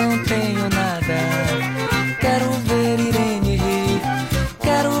 eu não tenho nada. Quero ver Irene rir,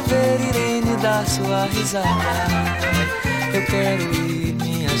 quero ver Irene dar sua risada. Eu quero ir,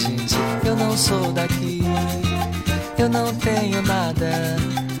 minha gente, eu não sou daqui, eu não tenho nada.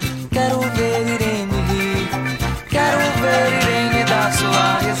 Quero ver Irene rir, quero ver Irene dar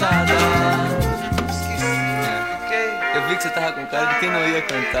sua risada. Eu vi que você tava com cara de quem não ia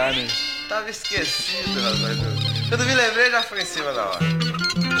cantar, né? Tava esquecido, rapaz. Quando me lembrei, já foi em cima da hora.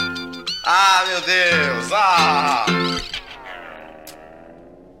 Ah, meu Deus! Ah!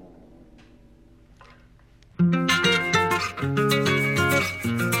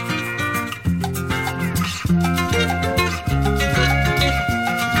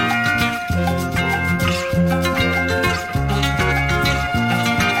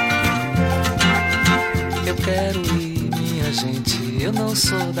 Eu quero ir, minha gente, eu não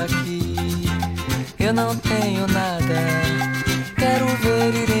sou daqui, eu não tenho nada. Quero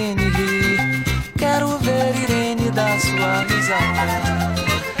ver Irene rir, quero ver Irene dar sua risada.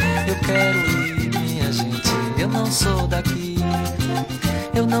 Eu quero ir, minha gente, eu não sou daqui,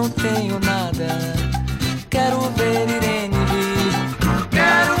 eu não tenho nada. Quero ver Irene rir,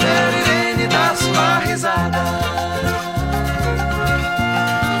 quero ver Irene dar sua risada.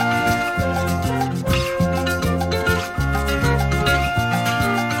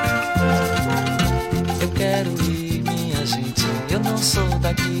 Sou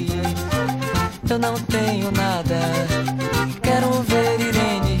daqui, eu não tenho nada. Quero ver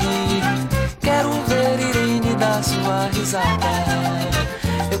Irene rir, quero ver Irene dar sua risada.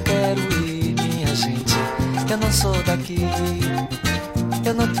 Eu quero ir, minha gente, eu não sou daqui,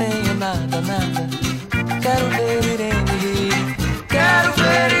 eu não tenho nada, nada. Quero ver Irene rir, quero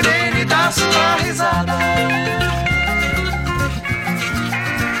ver Irene dar sua risada.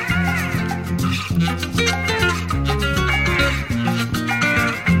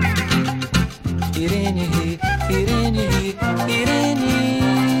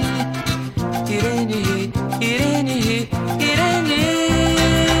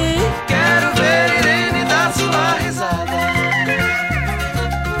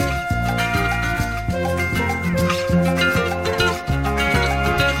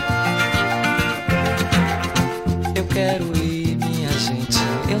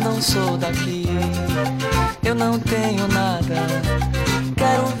 aqui. Eu não tenho nada.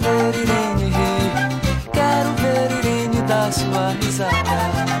 Quero ver Irene rir. Quero ver Irene dar sua risada.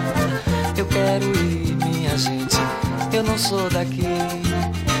 Eu quero ir, minha gente. Eu não sou daqui.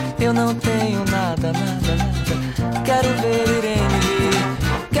 Eu não tenho nada, nada, nada. Quero ver Irene rir.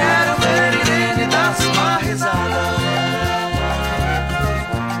 Quero ver Irene dar sua risada.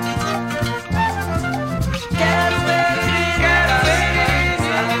 Quero ver Irene, quero ver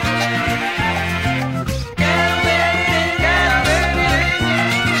Irene. Quero ver Irene, quero ver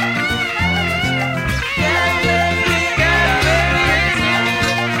Irene. Quero ver Irene, quero ver Irene.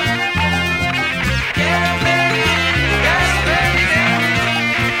 Quero ver Irene, quero ver Irene.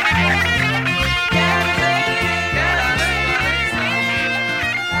 Quero ver Irene, quero ver Irene.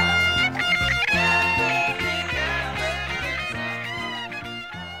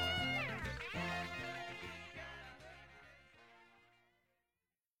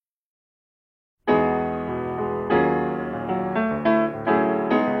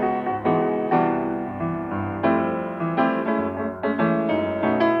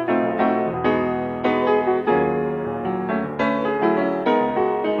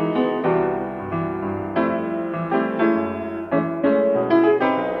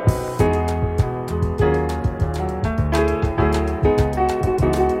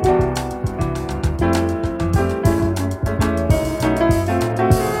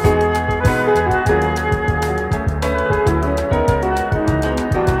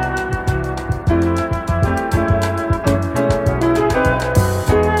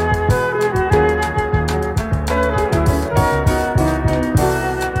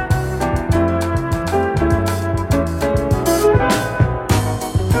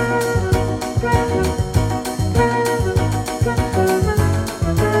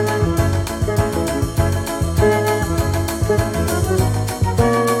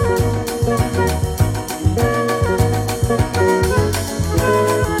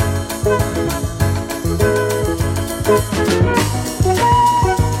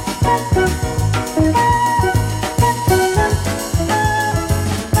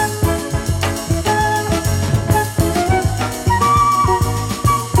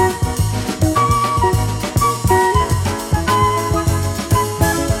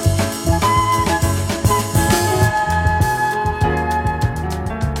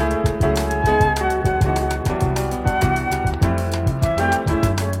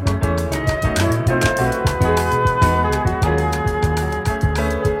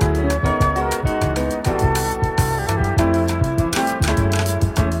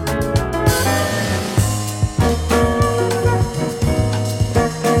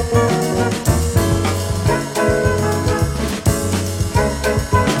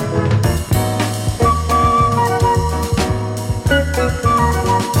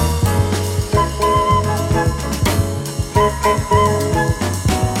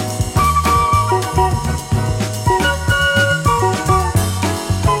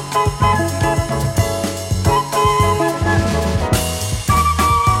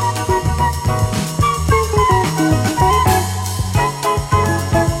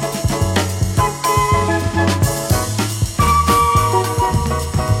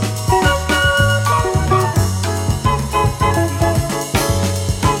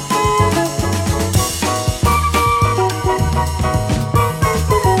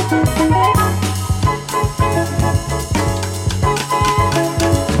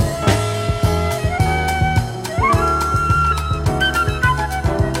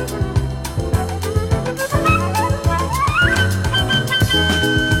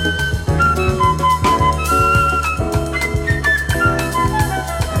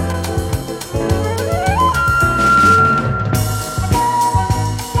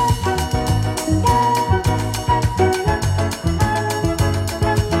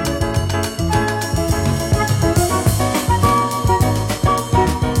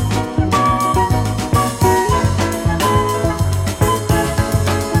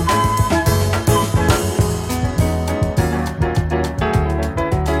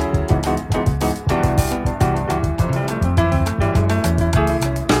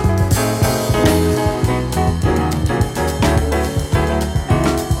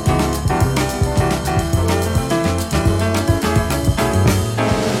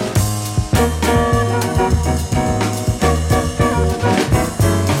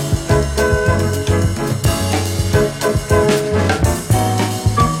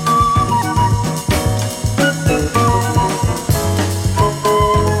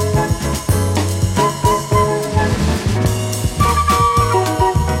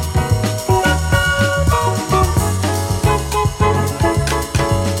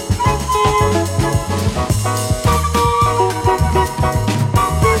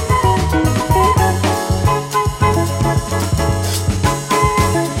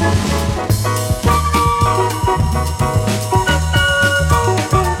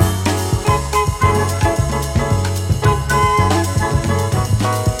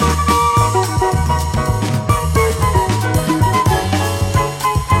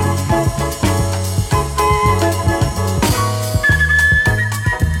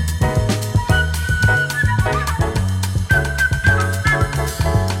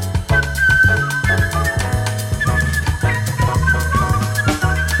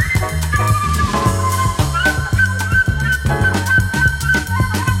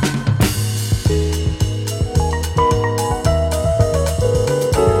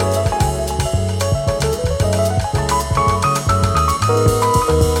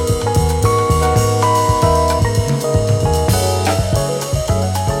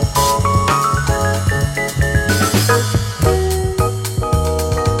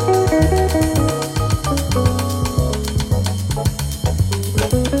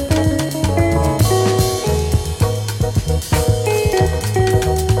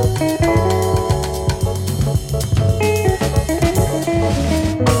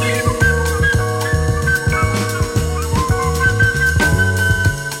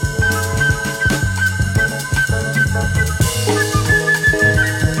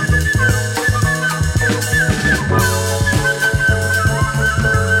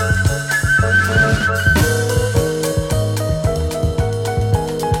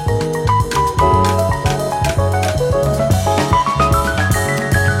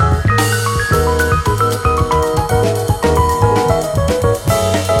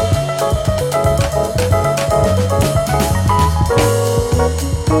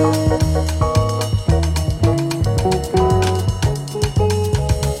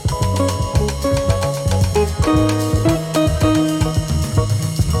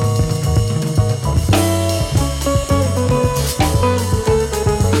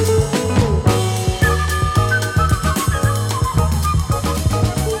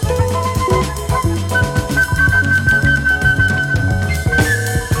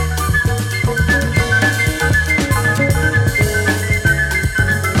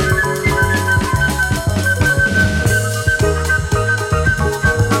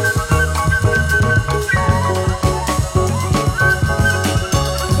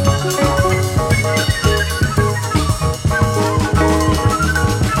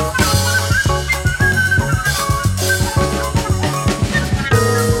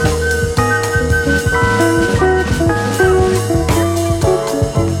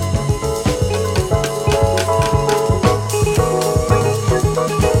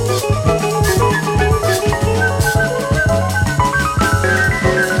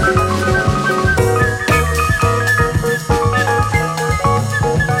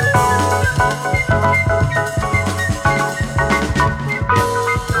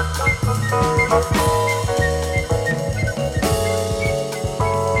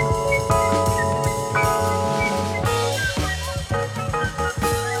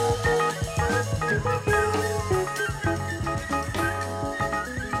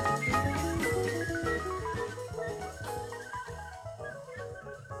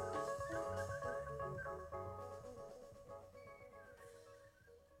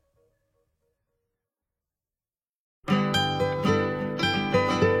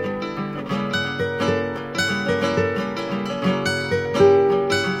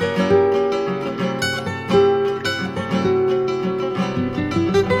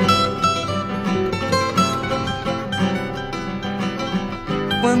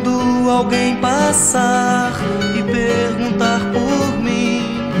 Quando alguém passar e perguntar por mim,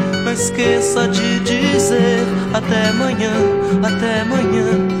 não esqueça de dizer até amanhã, até amanhã,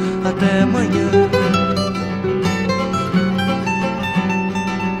 até amanhã.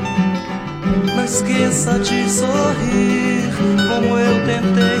 Não esqueça de sorrir como eu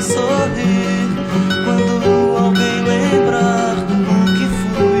tentei sorrir. Quando alguém lembrar o que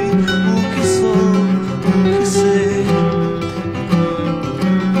fui, o que sou, o que sei.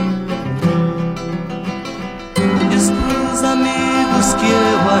 Diz pros amigos que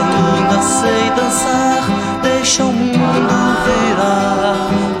eu ainda sei dançar. Deixa o mundo virar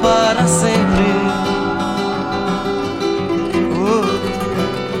para sempre.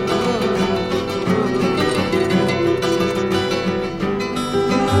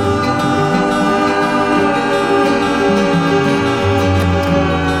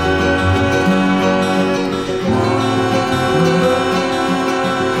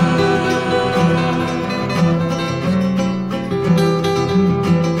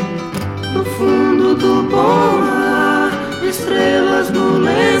 Estrelas no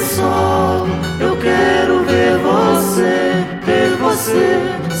lençol, eu quero ver você, ter você,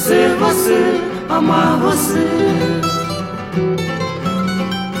 ser você, amar você.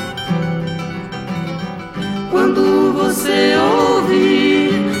 Quando você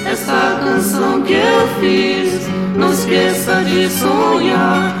ouvir essa canção que eu fiz, não esqueça de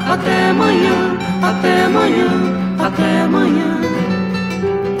sonhar. Até amanhã, até amanhã, até amanhã.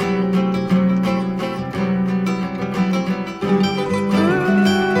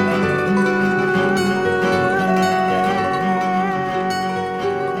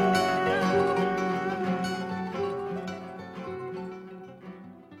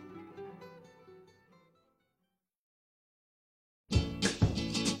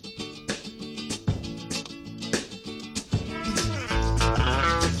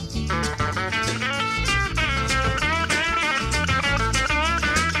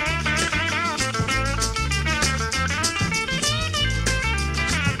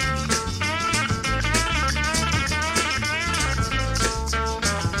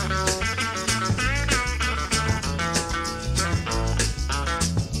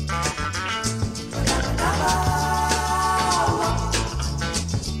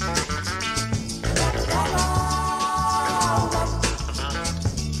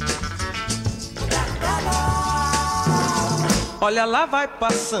 Olha lá vai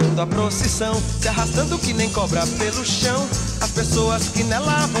passando a procissão, se arrastando que nem cobra pelo chão. As pessoas que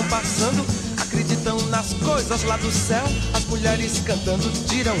nela vão passando acreditam nas coisas lá do céu. As mulheres cantando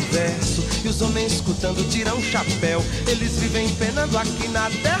tiram verso e os homens escutando tiram chapéu. Eles vivem penando aqui na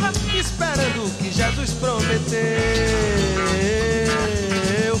terra, esperando o que Jesus prometeu.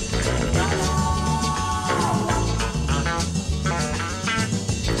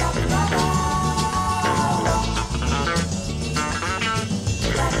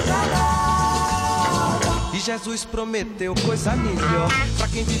 Jesus prometeu coisa melhor pra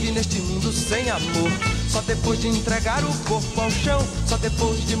quem vive neste mundo sem amor. Só depois de entregar o corpo ao chão, só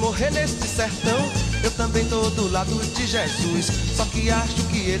depois de morrer neste sertão. Eu também tô do lado de Jesus, só que acho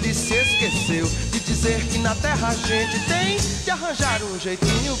que ele se esqueceu de dizer que na terra a gente tem de arranjar um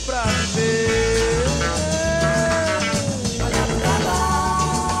jeitinho pra ver.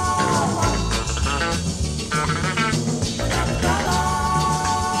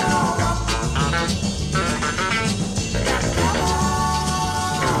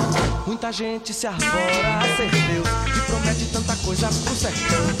 Muita gente se arvora a ser Deus e promete tanta coisa pro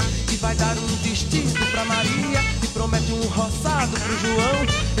sertão. E vai dar um vestido pra Maria e promete um roçado pro João.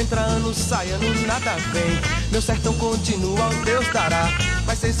 Entra ano, sai ano, nada vem. Meu sertão continua, o Deus dará.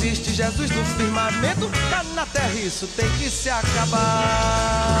 Mas se existe Jesus no firmamento, cá na terra isso tem que se acabar.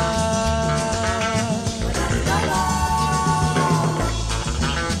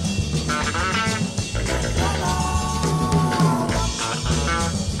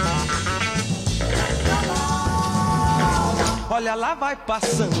 Olha lá vai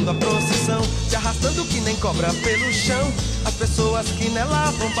passando a procissão, se arrastando que nem cobra pelo chão. As pessoas que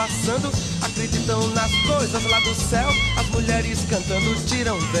nela vão passando acreditam nas coisas lá do céu. As mulheres cantando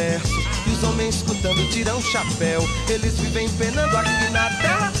tiram verso e os homens escutando tiram chapéu. Eles vivem penando aqui na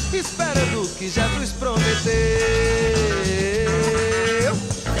terra, esperando o que Jesus prometeu.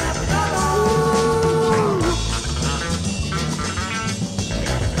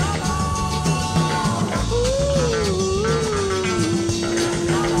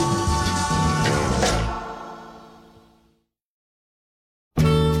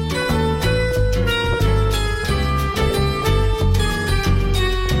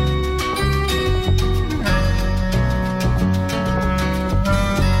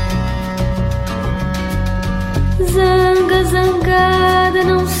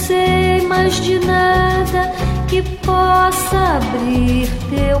 mais de nada que possa abrir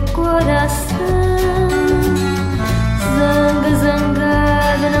teu coração. Zanga,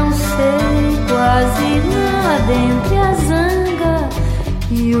 zangada, não sei quase nada entre a zanga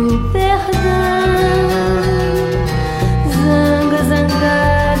e o perdão. Zanga,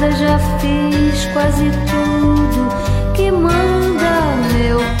 zangada, já fiz quase tudo que manda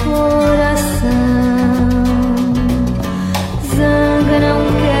meu coração. Zanga, não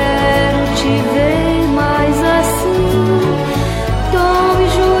quero te ver mais assim. Tome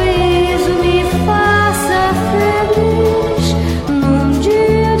juízo, me faça feliz. Num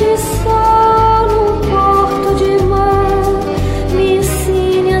dia de sol, num porto de mar, me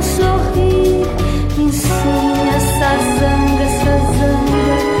ensine a sorrir, me ensine essa zanga,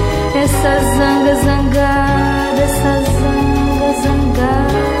 essa zanga zangada, essa zanga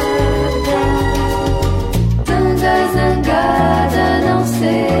zangada. Zanga zangada, não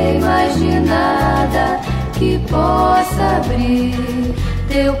sei mais de nada que possa abrir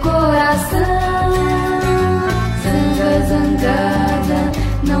teu coração. Zanga zangada,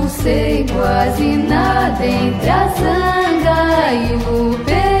 não sei quase nada entre a zanga e o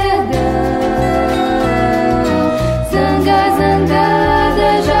perdão. Zanga zangada,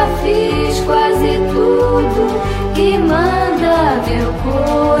 já fiz quase tudo que manda meu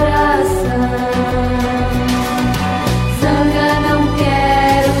coração. Zanga, não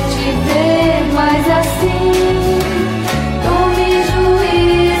quero te ver mais assim. Tome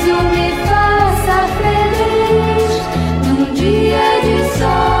juízo, me faça feliz. Num dia de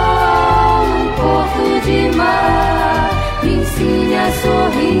sol, num porto de mar, me ensine a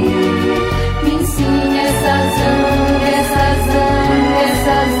sorrir, me ensine essa zanga, essa zanga,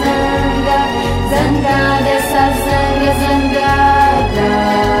 essa zanga, zangada, essa zanga, zangada.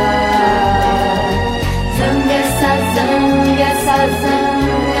 Zanga, essa zanga, essa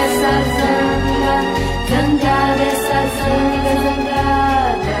zanga, essa zanga, zangada, essa zanga,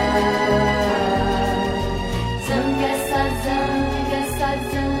 zangada. Zanga, essa zanga, essa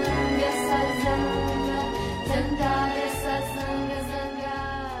zanga, essa zanga, zangada, essa zanga,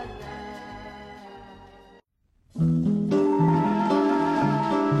 zangada.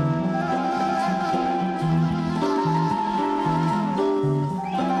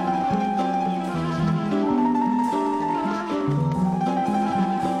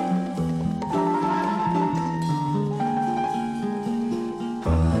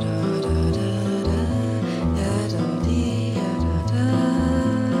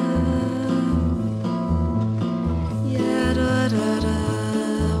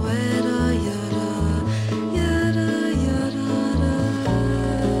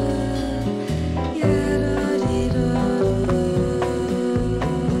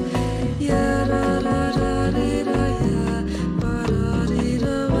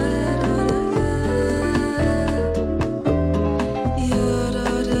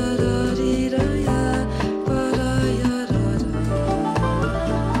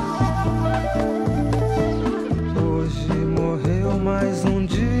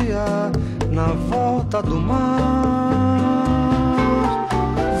 Do mar,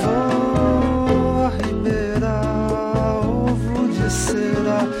 vou a ribeira, ovo de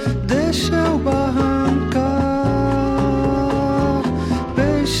cera, deixa eu barrancar,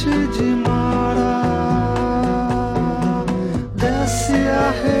 peixe de mar, desce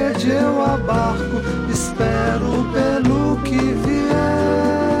a rede, eu abarco, espero pelo que vier.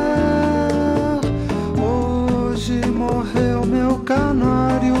 Hoje morreu meu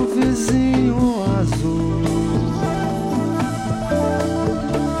canário, vizinho azul.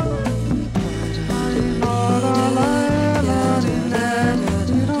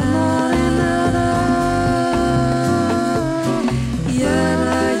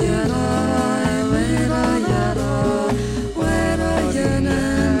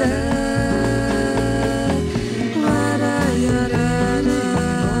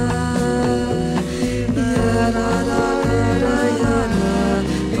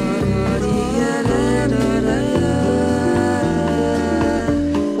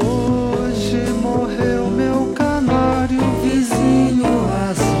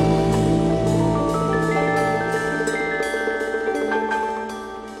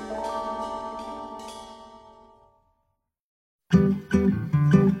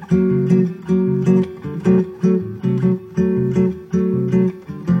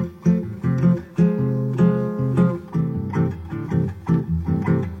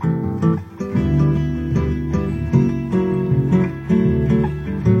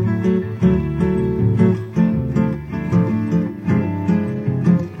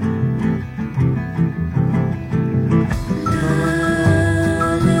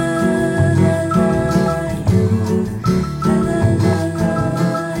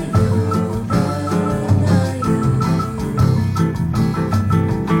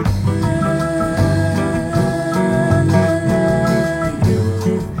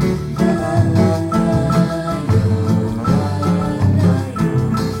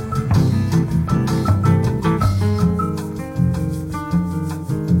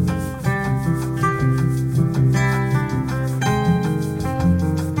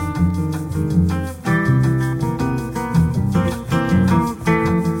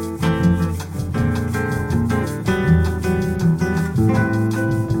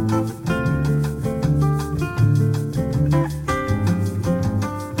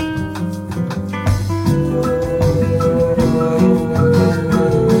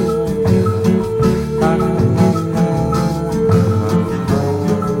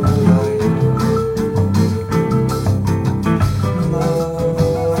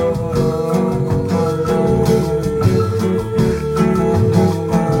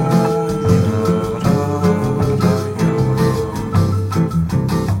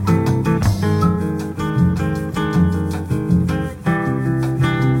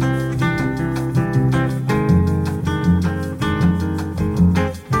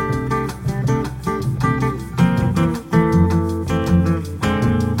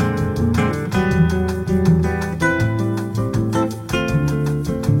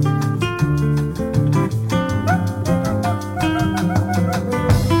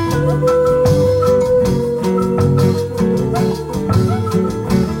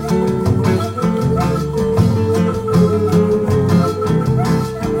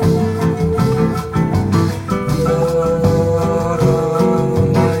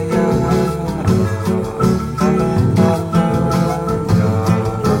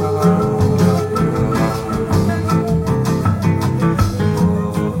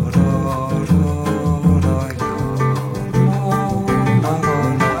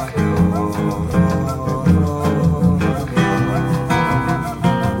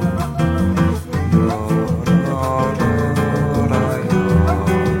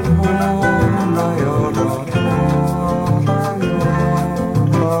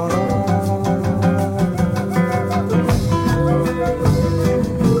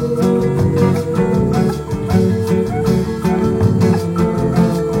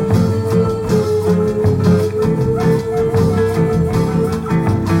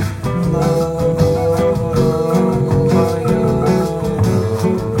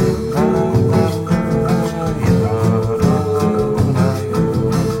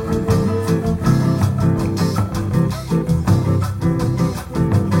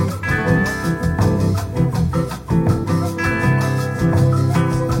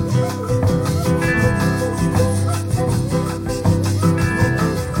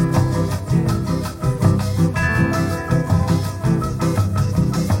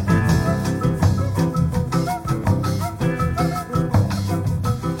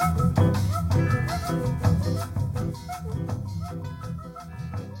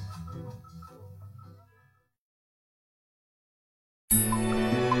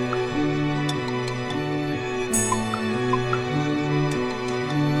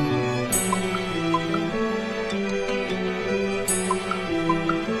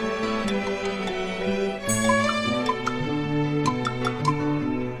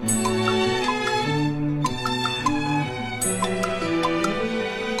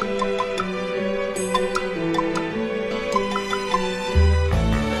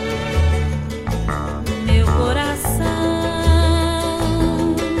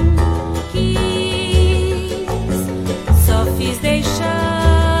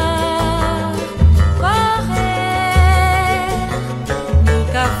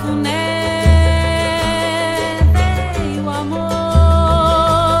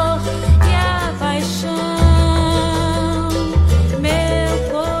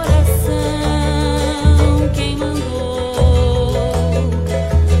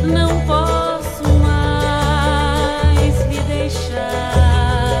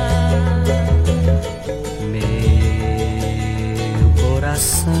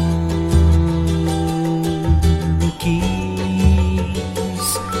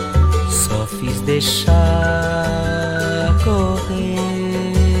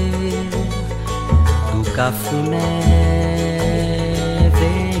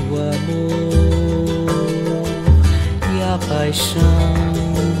 veio o amor e a paixão,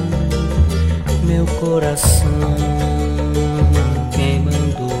 meu coração quem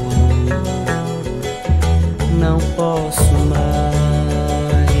mandou. Não posso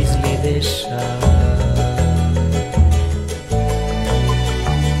mais lhe deixar.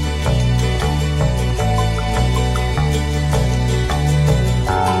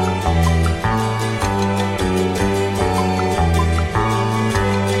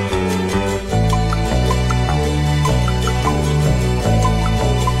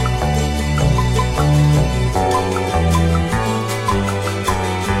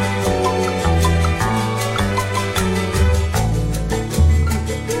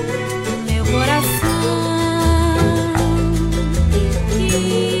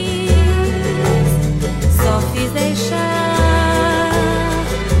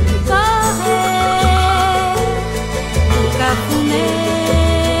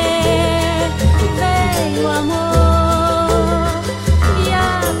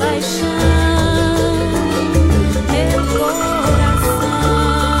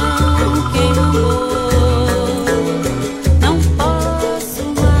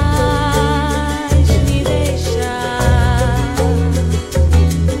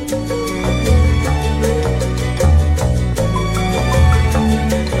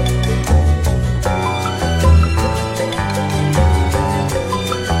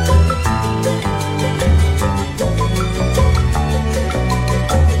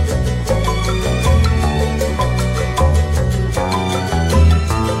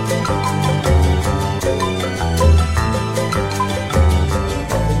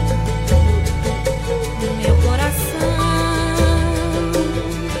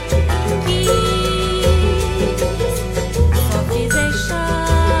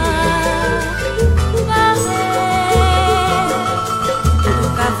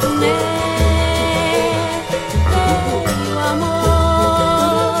 Cafuné